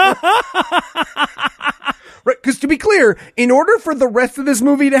down. Right, because to be clear, in order for the rest of this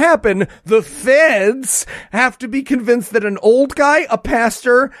movie to happen, the feds have to be convinced that an old guy, a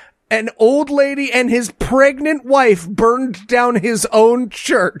pastor, an old lady, and his pregnant wife burned down his own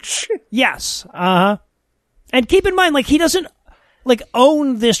church. Yes. Uh-huh. And keep in mind, like, he doesn't, like,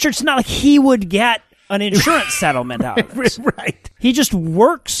 own this church. It's not like he would get an insurance settlement out of it. Right. He just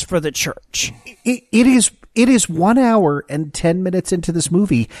works for the church. It is 1 hour and 10 minutes into this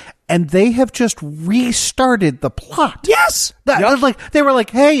movie, and they have just restarted the plot. Yes. Like they were like,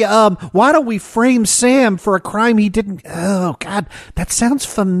 hey, why don't we frame Sam for a crime he didn't? Oh God, that sounds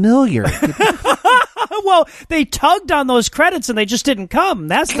familiar. Well, they tugged on those credits and they just didn't come.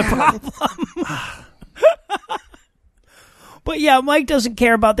 That's the problem. But yeah, Mike doesn't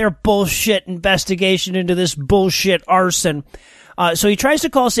care about their bullshit investigation into this bullshit arson. So he tries to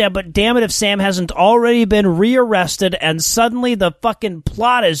call Sam, but damn it if Sam hasn't already been rearrested, and suddenly the fucking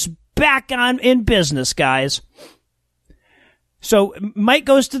plot is back on in business, guys. So Mike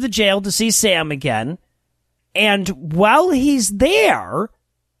goes to the jail to see Sam again, and while he's there,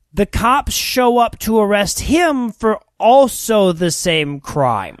 the cops show up to arrest him for also the same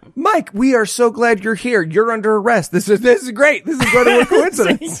crime. Mike, we are so glad you're here. You're under arrest. This is great. This is going to be a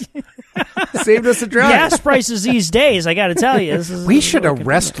coincidence. Saved us a drive. Gas prices these days, I got to tell you. We should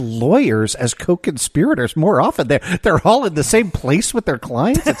arrest lawyers as co-conspirators more often. They're all in the same place with their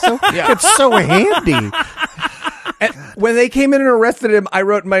clients. It's so handy. And when they came in and arrested him, I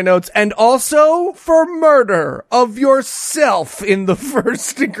wrote in my notes, and also for murder of yourself in the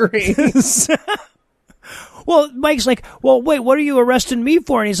first degree. Well, Mike's like, well, wait, what are you arresting me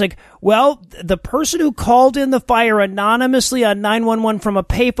for? And he's like, well, the person who called in the fire anonymously on 911 from a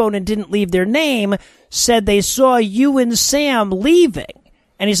payphone and didn't leave their name said they saw you and Sam leaving.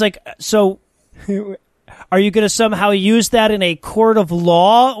 And he's like, so are you going to somehow use that in a court of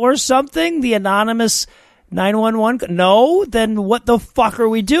law or something? The anonymous 911? No? Then what the fuck are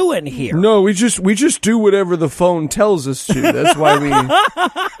we doing here? No, we just do whatever the phone tells us to. That's why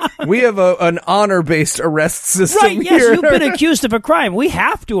we have an honor-based arrest system right, yes, here. You've been accused of a crime. We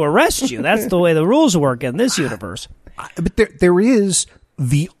have to arrest you. That's the way the rules work in this universe. But there is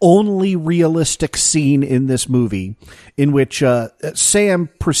the only realistic scene in this movie in which Sam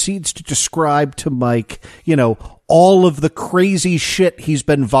proceeds to describe to Mike, all of the crazy shit he's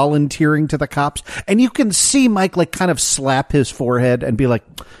been volunteering to the cops. And you can see Mike kind of slap his forehead and be like,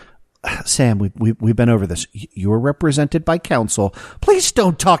 Sam, we've been over this. You're represented by counsel. Please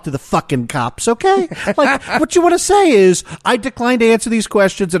don't talk to the fucking cops, okay? What you want to say is, I decline to answer these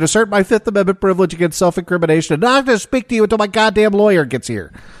questions and assert my Fifth Amendment privilege against self-incrimination, and I'm not going to speak to you until my goddamn lawyer gets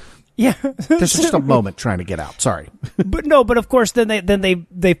here. Yeah. There's just a moment trying to get out. Sorry. But of course then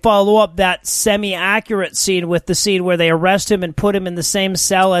they follow up that semi-accurate scene with the scene where they arrest him and put him in the same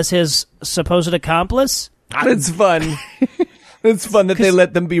cell as his supposed accomplice. It's fun. It's fun that they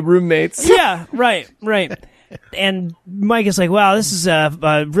let them be roommates. Yeah, right. And Mike is like, wow, this is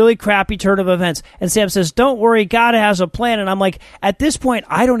a really crappy turn of events. And Sam says, don't worry, God has a plan. And I'm like, at this point,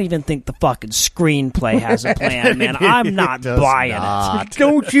 I don't even think the fucking screenplay has a plan, man. I'm not buying it.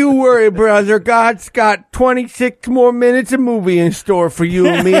 Don't you worry, brother. God's got 26 more minutes of movie in store for you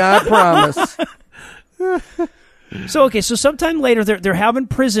and me, I promise. So sometime later, they're having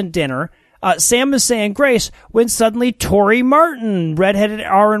prison dinner. Sam is saying grace when suddenly Tori Martin, redheaded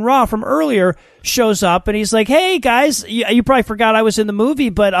Aaron Raw from earlier, shows up and he's like, hey guys, you probably forgot I was in the movie,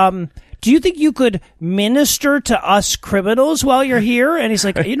 but do you think you could minister to us criminals while you're here? And he's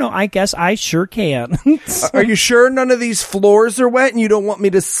like, I guess I sure can. Are you sure none of these floors are wet and you don't want me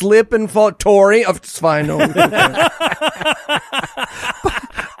to slip and fall? Tori, oh, it's fine. No,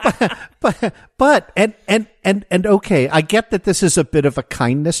 But okay, I get that this is a bit of a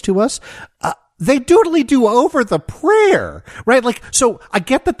kindness to us. They totally do over the prayer, right? So I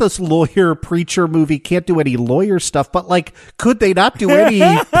get that this lawyer preacher movie can't do any lawyer stuff, but could they not do any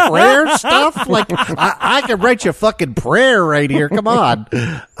prayer stuff? I can write you a fucking prayer right here. Come on.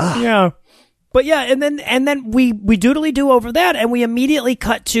 Yeah. But yeah, and then we doodly do over that, and we immediately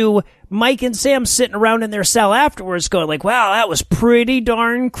cut to Mike and Sam sitting around in their cell afterwards going wow, that was pretty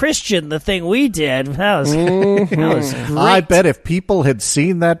darn Christian, the thing we did. That was great. I bet if people had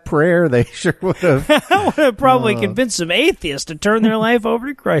seen that prayer, they sure would have. That would have probably convinced some atheists to turn their life over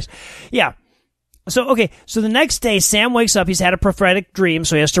to Christ. Yeah. So the next day, Sam wakes up. He's had a prophetic dream,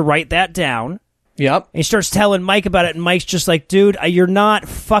 so he has to write that down. Yep. And he starts telling Mike about it, and Mike's just like, dude, you're not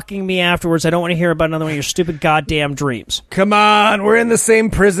fucking me afterwards. I don't want to hear about another one of your stupid goddamn dreams. Come on, we're in the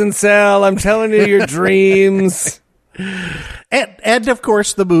same prison cell. I'm telling you your dreams. And of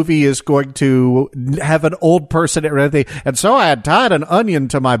course, the movie is going to have an old person and everything. And so I had tied an onion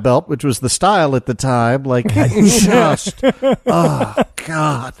to my belt, which was the style at the time. Oh,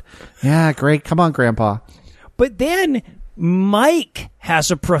 God. Yeah, great. Come on, Grandpa. But then Mike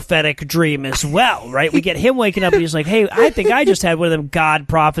has a prophetic dream as well, right? We get him waking up and he's like, hey, I think I just had one of them God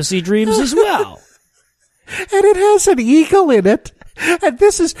prophecy dreams as well. And it has an eagle in it. And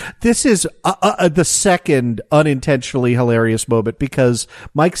this is the second unintentionally hilarious moment because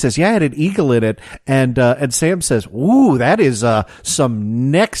Mike says, yeah, I had an eagle in it. And Sam says, ooh, that is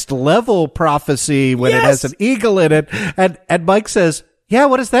some next level prophecy when it has an eagle in it. And Mike says, yeah,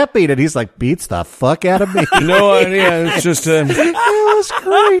 what does that mean? And he's like, beats the fuck out of me. No idea. It's just it was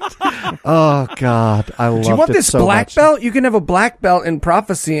great. Oh, God. I loved it so much. Do you want this black belt? You can have a black belt in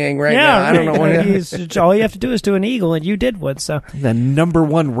prophecying now. I don't know what all you have to do is do an eagle, and you did one. So the number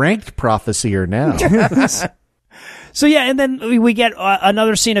one ranked prophesier now. So, yeah, and then we get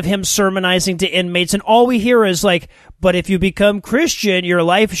another scene of him sermonizing to inmates, and all we hear is but if you become Christian, your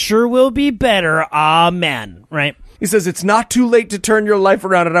life sure will be better. Amen. Right? He says, it's not too late to turn your life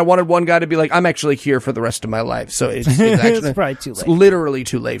around. And I wanted one guy to be like, I'm actually here for the rest of my life. So it's actually it's probably too late. It's literally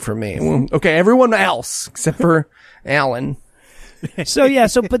too late for me. Okay, everyone else except for Alan. So, yeah,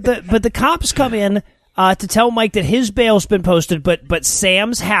 but the cops come in to tell Mike that his bail's been posted, but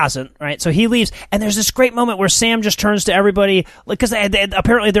Sam's hasn't, right? So he leaves, and there's this great moment where Sam just turns to everybody, because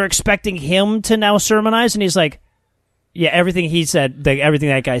apparently they're expecting him to now sermonize, and he's like, yeah, everything he said, everything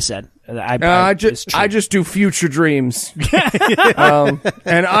that guy said. I just do future dreams.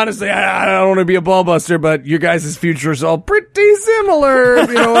 And honestly, I don't want to be a ball buster, but your guys' future is all pretty similar, if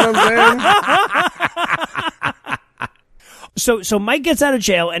you know what I'm saying. So Mike gets out of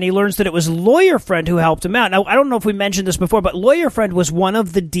jail, and he learns that it was Lawyer Friend who helped him out. Now, I don't know if we mentioned this before, but Lawyer Friend was one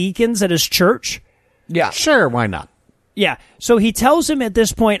of the deacons at his church. Yeah. Sure, why not? Yeah. So he tells him at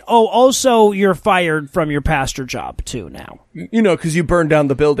this point, oh, also you're fired from your pastor job too now. You know, because you burned down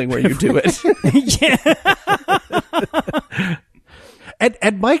the building where you do it. Yeah.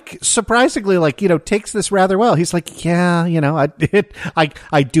 And Mike, surprisingly, takes this rather well. He's like, yeah,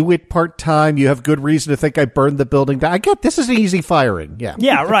 I do it part-time. You have good reason to think I burned the building down. I get this is an easy firing. Yeah.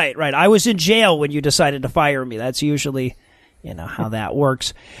 Yeah, right. I was in jail when you decided to fire me. That's usually, how that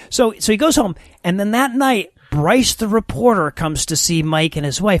works. So he goes home, and then that night, Bryce the reporter comes to see Mike and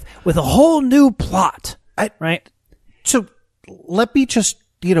his wife with a whole new plot, right? So let me just,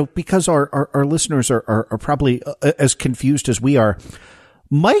 because our listeners are probably as confused as we are,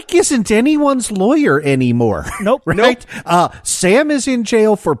 Mike isn't anyone's lawyer anymore. Nope. Right? Nope. Sam is in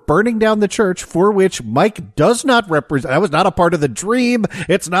jail for burning down the church, for which Mike does not represent. That was not a part of the dream.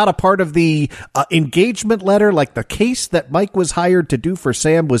 It's not a part of the engagement letter. Like the case that Mike was hired to do for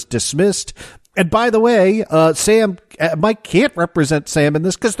Sam was dismissed. And by the way, Mike can't represent Sam in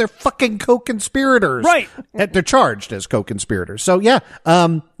this because they're fucking co-conspirators. Right. And they're charged as co-conspirators. So yeah,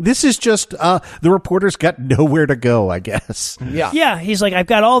 this is just, the reporter's got nowhere to go, I guess. Yeah. Yeah. He's like, I've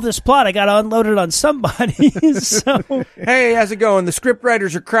got all this plot. I got to unload it on somebody. So, hey, how's it going? The script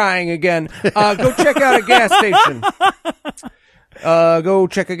writers are crying again. Go check out a gas station. Go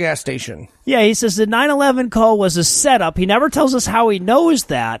check a gas station. Yeah. He says the 9/11 call was a setup. He never tells us how he knows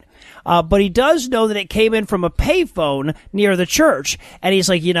that. But he does know that it came in from a payphone near the church. And he's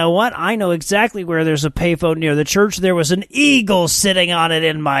like, you know what? I know exactly where there's a payphone near the church. There was an eagle sitting on it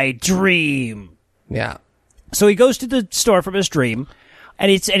in my dream. Yeah. So he goes to the store from his dream,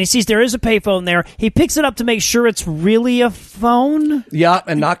 and he sees there is a payphone there. He picks it up to make sure it's really a phone. Yeah,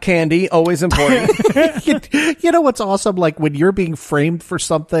 and not candy. Always important. You know what's awesome? Like when you're being framed for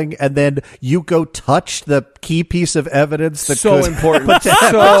something and then you go touch the key piece of evidence that so could important.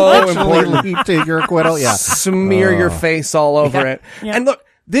 so important. Lead to your acquittal. Yeah. Smear your face all over it. Yeah. And look,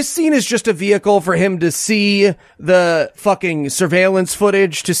 this scene is just a vehicle for him to see the fucking surveillance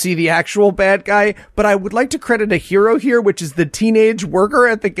footage, to see the actual bad guy. But I would like to credit a hero here, which is the teenage worker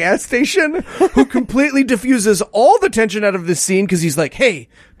at the gas station who completely diffuses all the tension out of this scene because he's like, hey,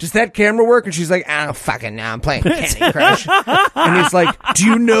 does that camera work? And she's like, I don't fucking know. I'm playing Candy Crush. And he's like, do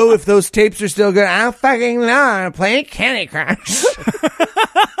you know if those tapes are still good? I don't fucking know. I'm playing Candy Crush.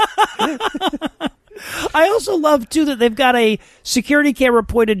 I also love, too, that they've got a security camera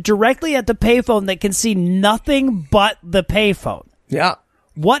pointed directly at the payphone that can see nothing but the payphone. Yeah.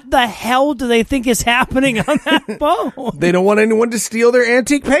 What the hell do they think is happening on that phone? They don't want anyone to steal their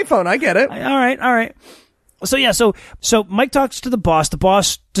antique payphone. I get it. All right. So, yeah, so Mike talks to the boss. The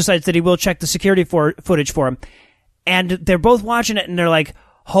boss decides that he will check the security footage for him. And they're both watching it, and they're like,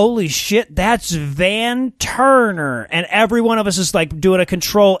 holy shit, that's Van Turner. And every one of us is like doing a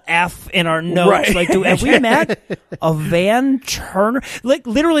control F in our notes. Right. Like, have we met a Van Turner? Like,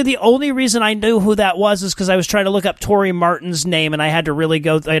 literally the only reason I knew who that was is because I was trying to look up Torrey Martin's name, and I had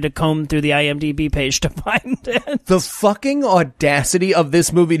to comb through the IMDb page to find it. The fucking audacity of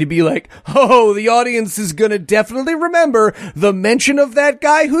this movie to be like, oh, the audience is gonna definitely remember the mention of that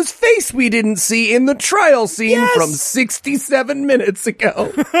guy whose face we didn't see in the trial scene from 67 minutes ago.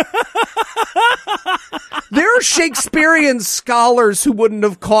 There are Shakespearean scholars who wouldn't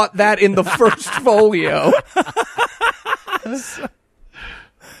have caught that in the first folio.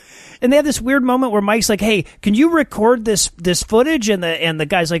 And they have this weird moment where Mike's like, hey, can you record this footage? And the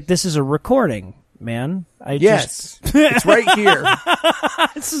guy's like, this is a recording, man. Yes. It's right here.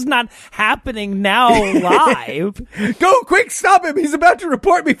 This is not happening now live. Go, quick, stop him. He's about to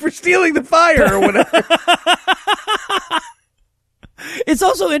report me for stealing the fire or whatever. It's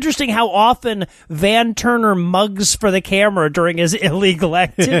also interesting how often Van Turner mugs for the camera during his illegal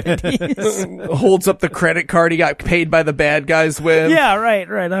activities. Holds up the credit card he got paid by the bad guys with. Yeah,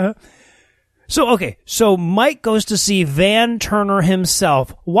 right. So Mike goes to see Van Turner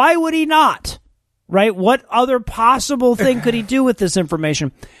himself. Why would he not? Right? What other possible thing could he do with this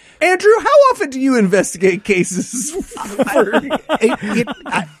information? Andrew, how often do you investigate cases?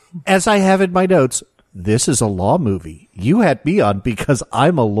 As I have in my notes, this is a law movie. You had me on because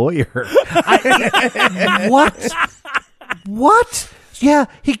I'm a lawyer. What? Yeah,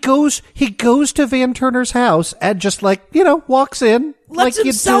 he goes to Van Turner's house and just walks in. Lets like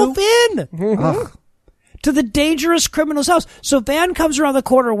himself in. To the dangerous criminal's house. So Van comes around the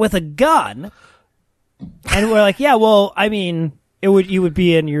corner with a gun. And we're like, yeah, well, I mean, you'd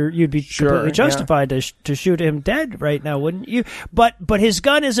be completely justified to shoot him dead right now, wouldn't you? But his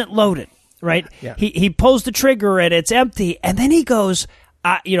gun isn't loaded. Right? Yeah. He pulls the trigger and it's empty. And then he goes,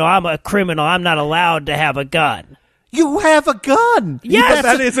 I'm a criminal. I'm not allowed to have a gun. You have a gun. Yes,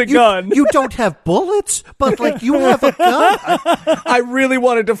 that is a gun. You don't have bullets, but like you have a gun. I really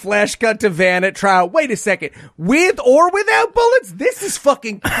wanted to flash cut to Van at trial. Wait a second. With or without bullets? This is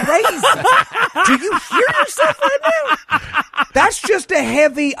fucking crazy. Do you hear yourself right now? That's just a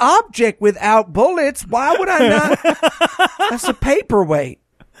heavy object without bullets. Why would I not? That's a paperweight.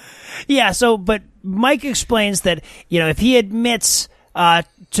 Yeah, but Mike explains that, if he admits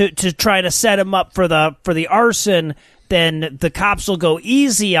to try to set him up for the arson, then the cops will go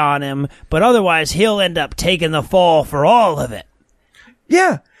easy on him, but otherwise he'll end up taking the fall for all of it.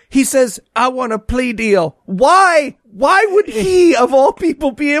 Yeah. He says, I want a plea deal. Why? Why would he, of all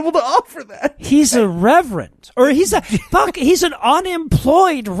people, be able to offer that? He's a reverend. Or he's an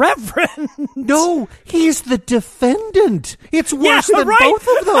unemployed reverend. No, he's the defendant. It's worse than right. both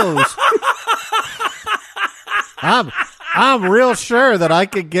of those. I'm real sure that I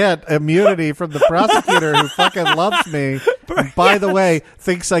could get immunity from the prosecutor who fucking loves me. And by the way,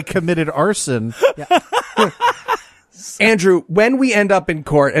 thinks I committed arson. Yeah. Andrew, when we end up in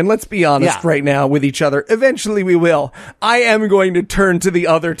court, and let's be honest right now with each other, eventually we will, I am going to turn to the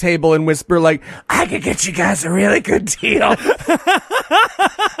other table and whisper like, I could get you guys a really good deal.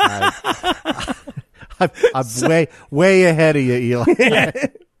 I'm way ahead of you, Eli. Yeah.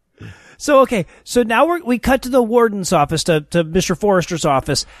 So now we cut to the warden's office, to Mr. Forrester's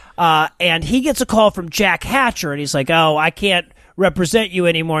office, and he gets a call from Jack Hatcher, and he's like, oh, I can't represent you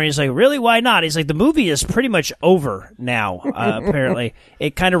anymore. And he's like, really? Why not? He's like, the movie is pretty much over now, apparently.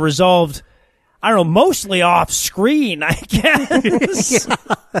 It kind of resolved, I don't know, mostly off screen, I guess.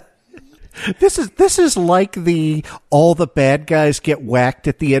 This is like the all the bad guys get whacked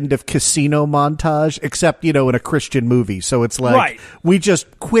at the end of Casino montage, except, in a Christian movie. So it's like we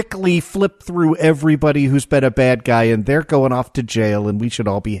just quickly flip through everybody who's been a bad guy and they're going off to jail and we should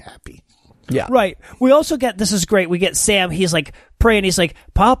all be happy. Yeah. Right. We also get, this is great, we get Sam, he's like praying, he's like,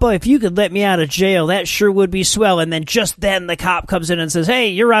 Papa, if you could let me out of jail, that sure would be swell. And then just then the cop comes in and says, hey,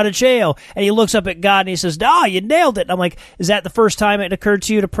 you're out of jail. And he looks up at God and he says, you nailed it. And I'm like, is that the first time it occurred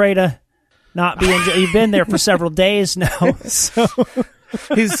to you to pray to not be in jail? You've been there for several days now. So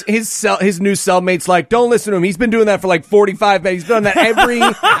his new cellmate's like, don't listen to him. He's been doing that for like 45 minutes. He's done that every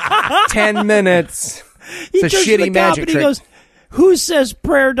 10 minutes. It's a shitty magic trick. He goes, who says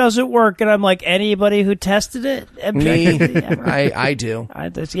prayer doesn't work? And I'm like, anybody who tested it? Me. I do.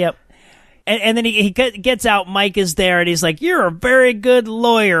 Yep. And then he gets out. Mike is there, and he's like, you're a very good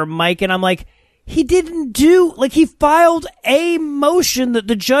lawyer, Mike. And I'm like, he didn't he filed a motion that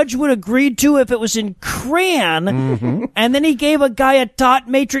the judge would agree to if it was in crayon, and then he gave a guy a dot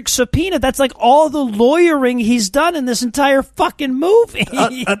matrix subpoena. That's like all the lawyering he's done in this entire fucking movie.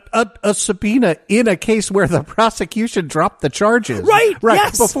 A subpoena in a case where the prosecution dropped the charges. Right,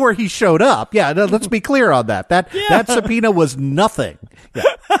 yes. Before he showed up. Yeah, no, let's be clear on that. That subpoena was nothing. Yeah.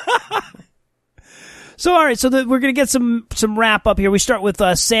 So, all right, so we're going to get some wrap up here. We start with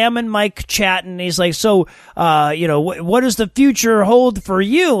Sam and Mike chatting. He's like, so, what does the future hold for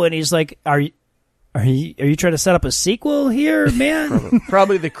you? And he's like, are you trying to set up a sequel here, man?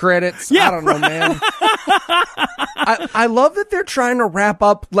 Probably the credits. Yeah, I don't know, man. I love that they're trying to wrap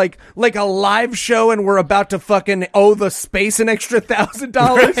up like a live show and we're about to fucking owe the space an extra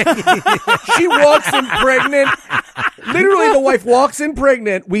 $1,000. She walks in pregnant. Literally, the wife walks in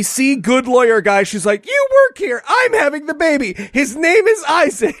pregnant. We see good lawyer guy. She's like, you work here. I'm having the baby. His name is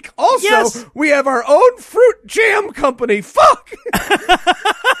Isaac. Also, we have our own fruit jam company. Fuck.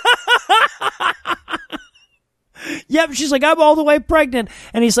 Yep, she's like, I'm all the way pregnant.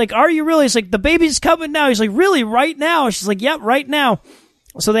 And he's like, are you really? He's like, the baby's coming now. He's like, really, right now? She's like, yep, right now.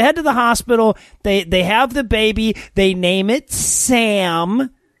 So they head to the hospital. They have the baby. They name it Sam.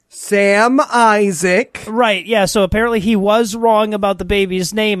 Sam Isaac. Right, yeah, so apparently he was wrong about the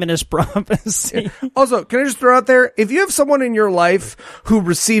baby's name in his prophecy. Also, can I just throw out there, if you have someone in your life who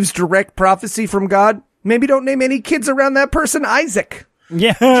receives direct prophecy from God, maybe don't name any kids around that person Isaac.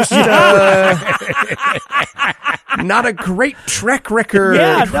 Yeah. Just, not a great track record.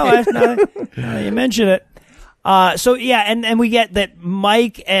 Yeah, no, you mention it. So, yeah, and we get that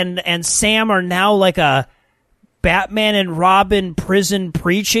Mike and Sam are now like a Batman and Robin prison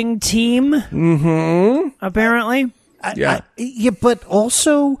preaching team. Mm-hmm. Apparently. Yeah, but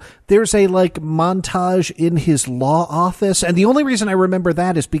also there's a montage in his law office, and the only reason I remember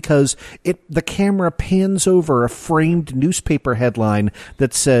that is because the camera pans over a framed newspaper headline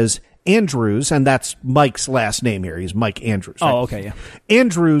that says Andrews, and that's Mike's last name here. He's Mike Andrews. Right? Oh, okay, yeah.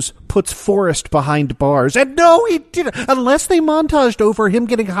 Andrews puts Forrest behind bars. And no, he didn't. Unless they montaged over him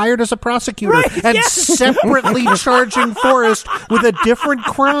getting hired as a prosecutor separately charging Forrest with a different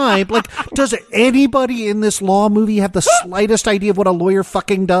crime. Like, does anybody in this law movie have the slightest idea of what a lawyer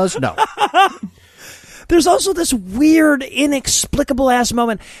fucking does? No. There's also this weird, inexplicable-ass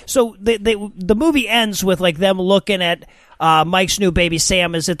moment. So the movie ends with, like, them looking at Mike's new baby.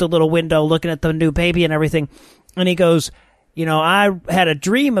 Sam is at the little window looking at the new baby and everything. And he goes, I had a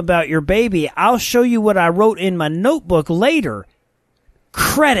dream about your baby. I'll show you what I wrote in my notebook later.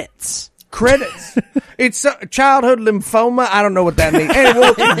 Credits. It's childhood lymphoma. I don't know what that means.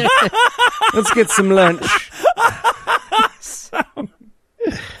 Anyway, let's get some lunch.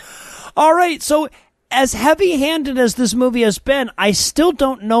 All right, so as heavy-handed as this movie has been, I still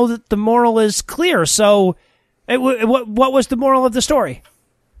don't know that the moral is clear. So what was the moral of the story?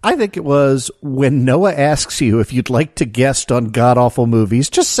 I think it was when Noah asks you if you'd like to guest on God-awful movies,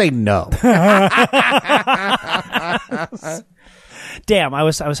 just say no. Damn, I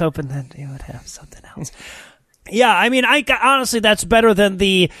was hoping that you would have something else. Yeah, I mean, honestly, that's better than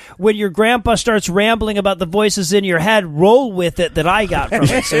the when your grandpa starts rambling about the voices in your head, roll with it that I got from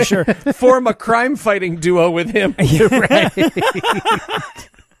it, so sure. Form a crime-fighting duo with him. Right.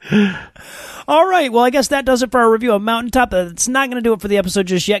 All right, well, I guess that does it for our review of Mountaintop. It's not going to do it for the episode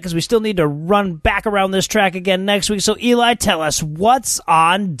just yet because we still need to run back around this track again next week. So, Eli, tell us what's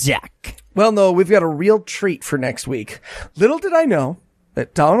on deck. Well, no, we've got a real treat for next week. Little did I know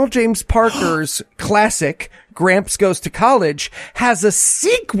that Donald James Parker's classic, Gramps Goes to College, has a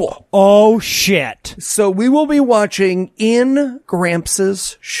sequel. Oh, shit. So we will be watching In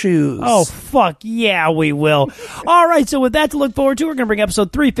Gramps' Shoes. Oh, fuck yeah, we will. All right, so with that to look forward to, we're going to bring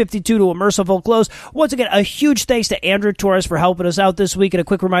episode 352 to a merciful close. Once again, a huge thanks to Andrew Torrez for helping us out this week, and a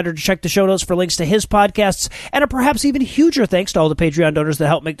quick reminder to check the show notes for links to his podcasts, and a perhaps even huger thanks to all the Patreon donors that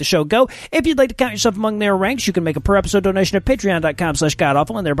help make the show go. If you'd like to count yourself among their ranks, you can make a per-episode donation at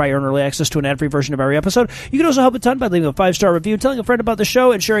patreon.com/godawful, and thereby earn early access to an ad-free version of every episode. You can also help a ton by leaving a 5-star review, telling a friend about the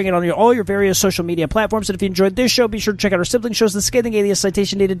show, and sharing it on all your various social media platforms. And if you enjoyed this show, be sure to check out our sibling shows, The Scathing Atheist,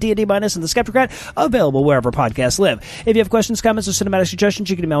 Citation Needed, D&D Minus, and The Skeptocrat, available wherever podcasts live. If you have questions, comments, or cinematic suggestions,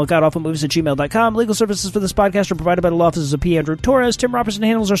 you can email godawfulmovies@gmail.com. Legal services for this podcast are provided by the law offices of P. Andrew Torrez. Tim Robertson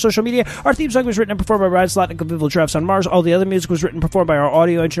handles our social media. Our theme song was written and performed by Ryan Slott and Convivial Drafts on Mars. All the other music was written and performed by our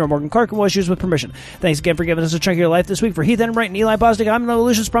audio engineer, Morgan Clark, and was used with permission. Thanks again for giving us a chunk of your life this week. For Heath Enright and Eli Bosnick, I'm Noah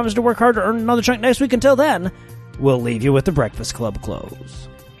Lugeons, promise to work hard to earn another chunk next week. Until then, we'll leave you with the Breakfast Club close.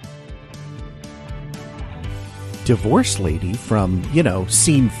 Divorce lady from,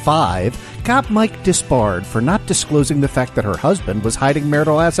 scene 5 got Mike disbarred for not disclosing the fact that her husband was hiding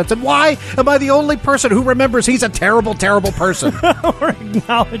marital assets. And why am I the only person who remembers he's a terrible, terrible person? Or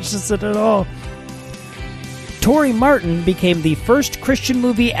acknowledges it at all. Torrey Martin became the first Christian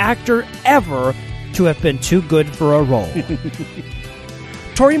movie actor ever to have been too good for a role.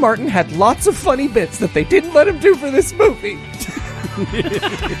 Torrey Martin had lots of funny bits that they didn't let him do for this movie.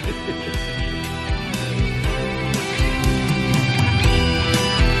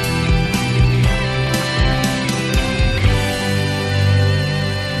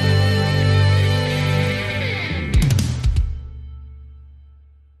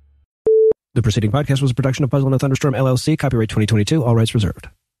 The preceding podcast was a production of Puzzle and a Thunderstorm, LLC, copyright 2022, all rights reserved.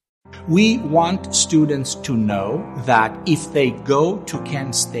 We want students to know that if they go to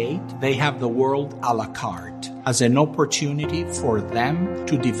Kent State, they have the world a la carte as an opportunity for them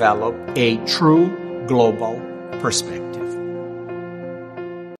to develop a true global perspective.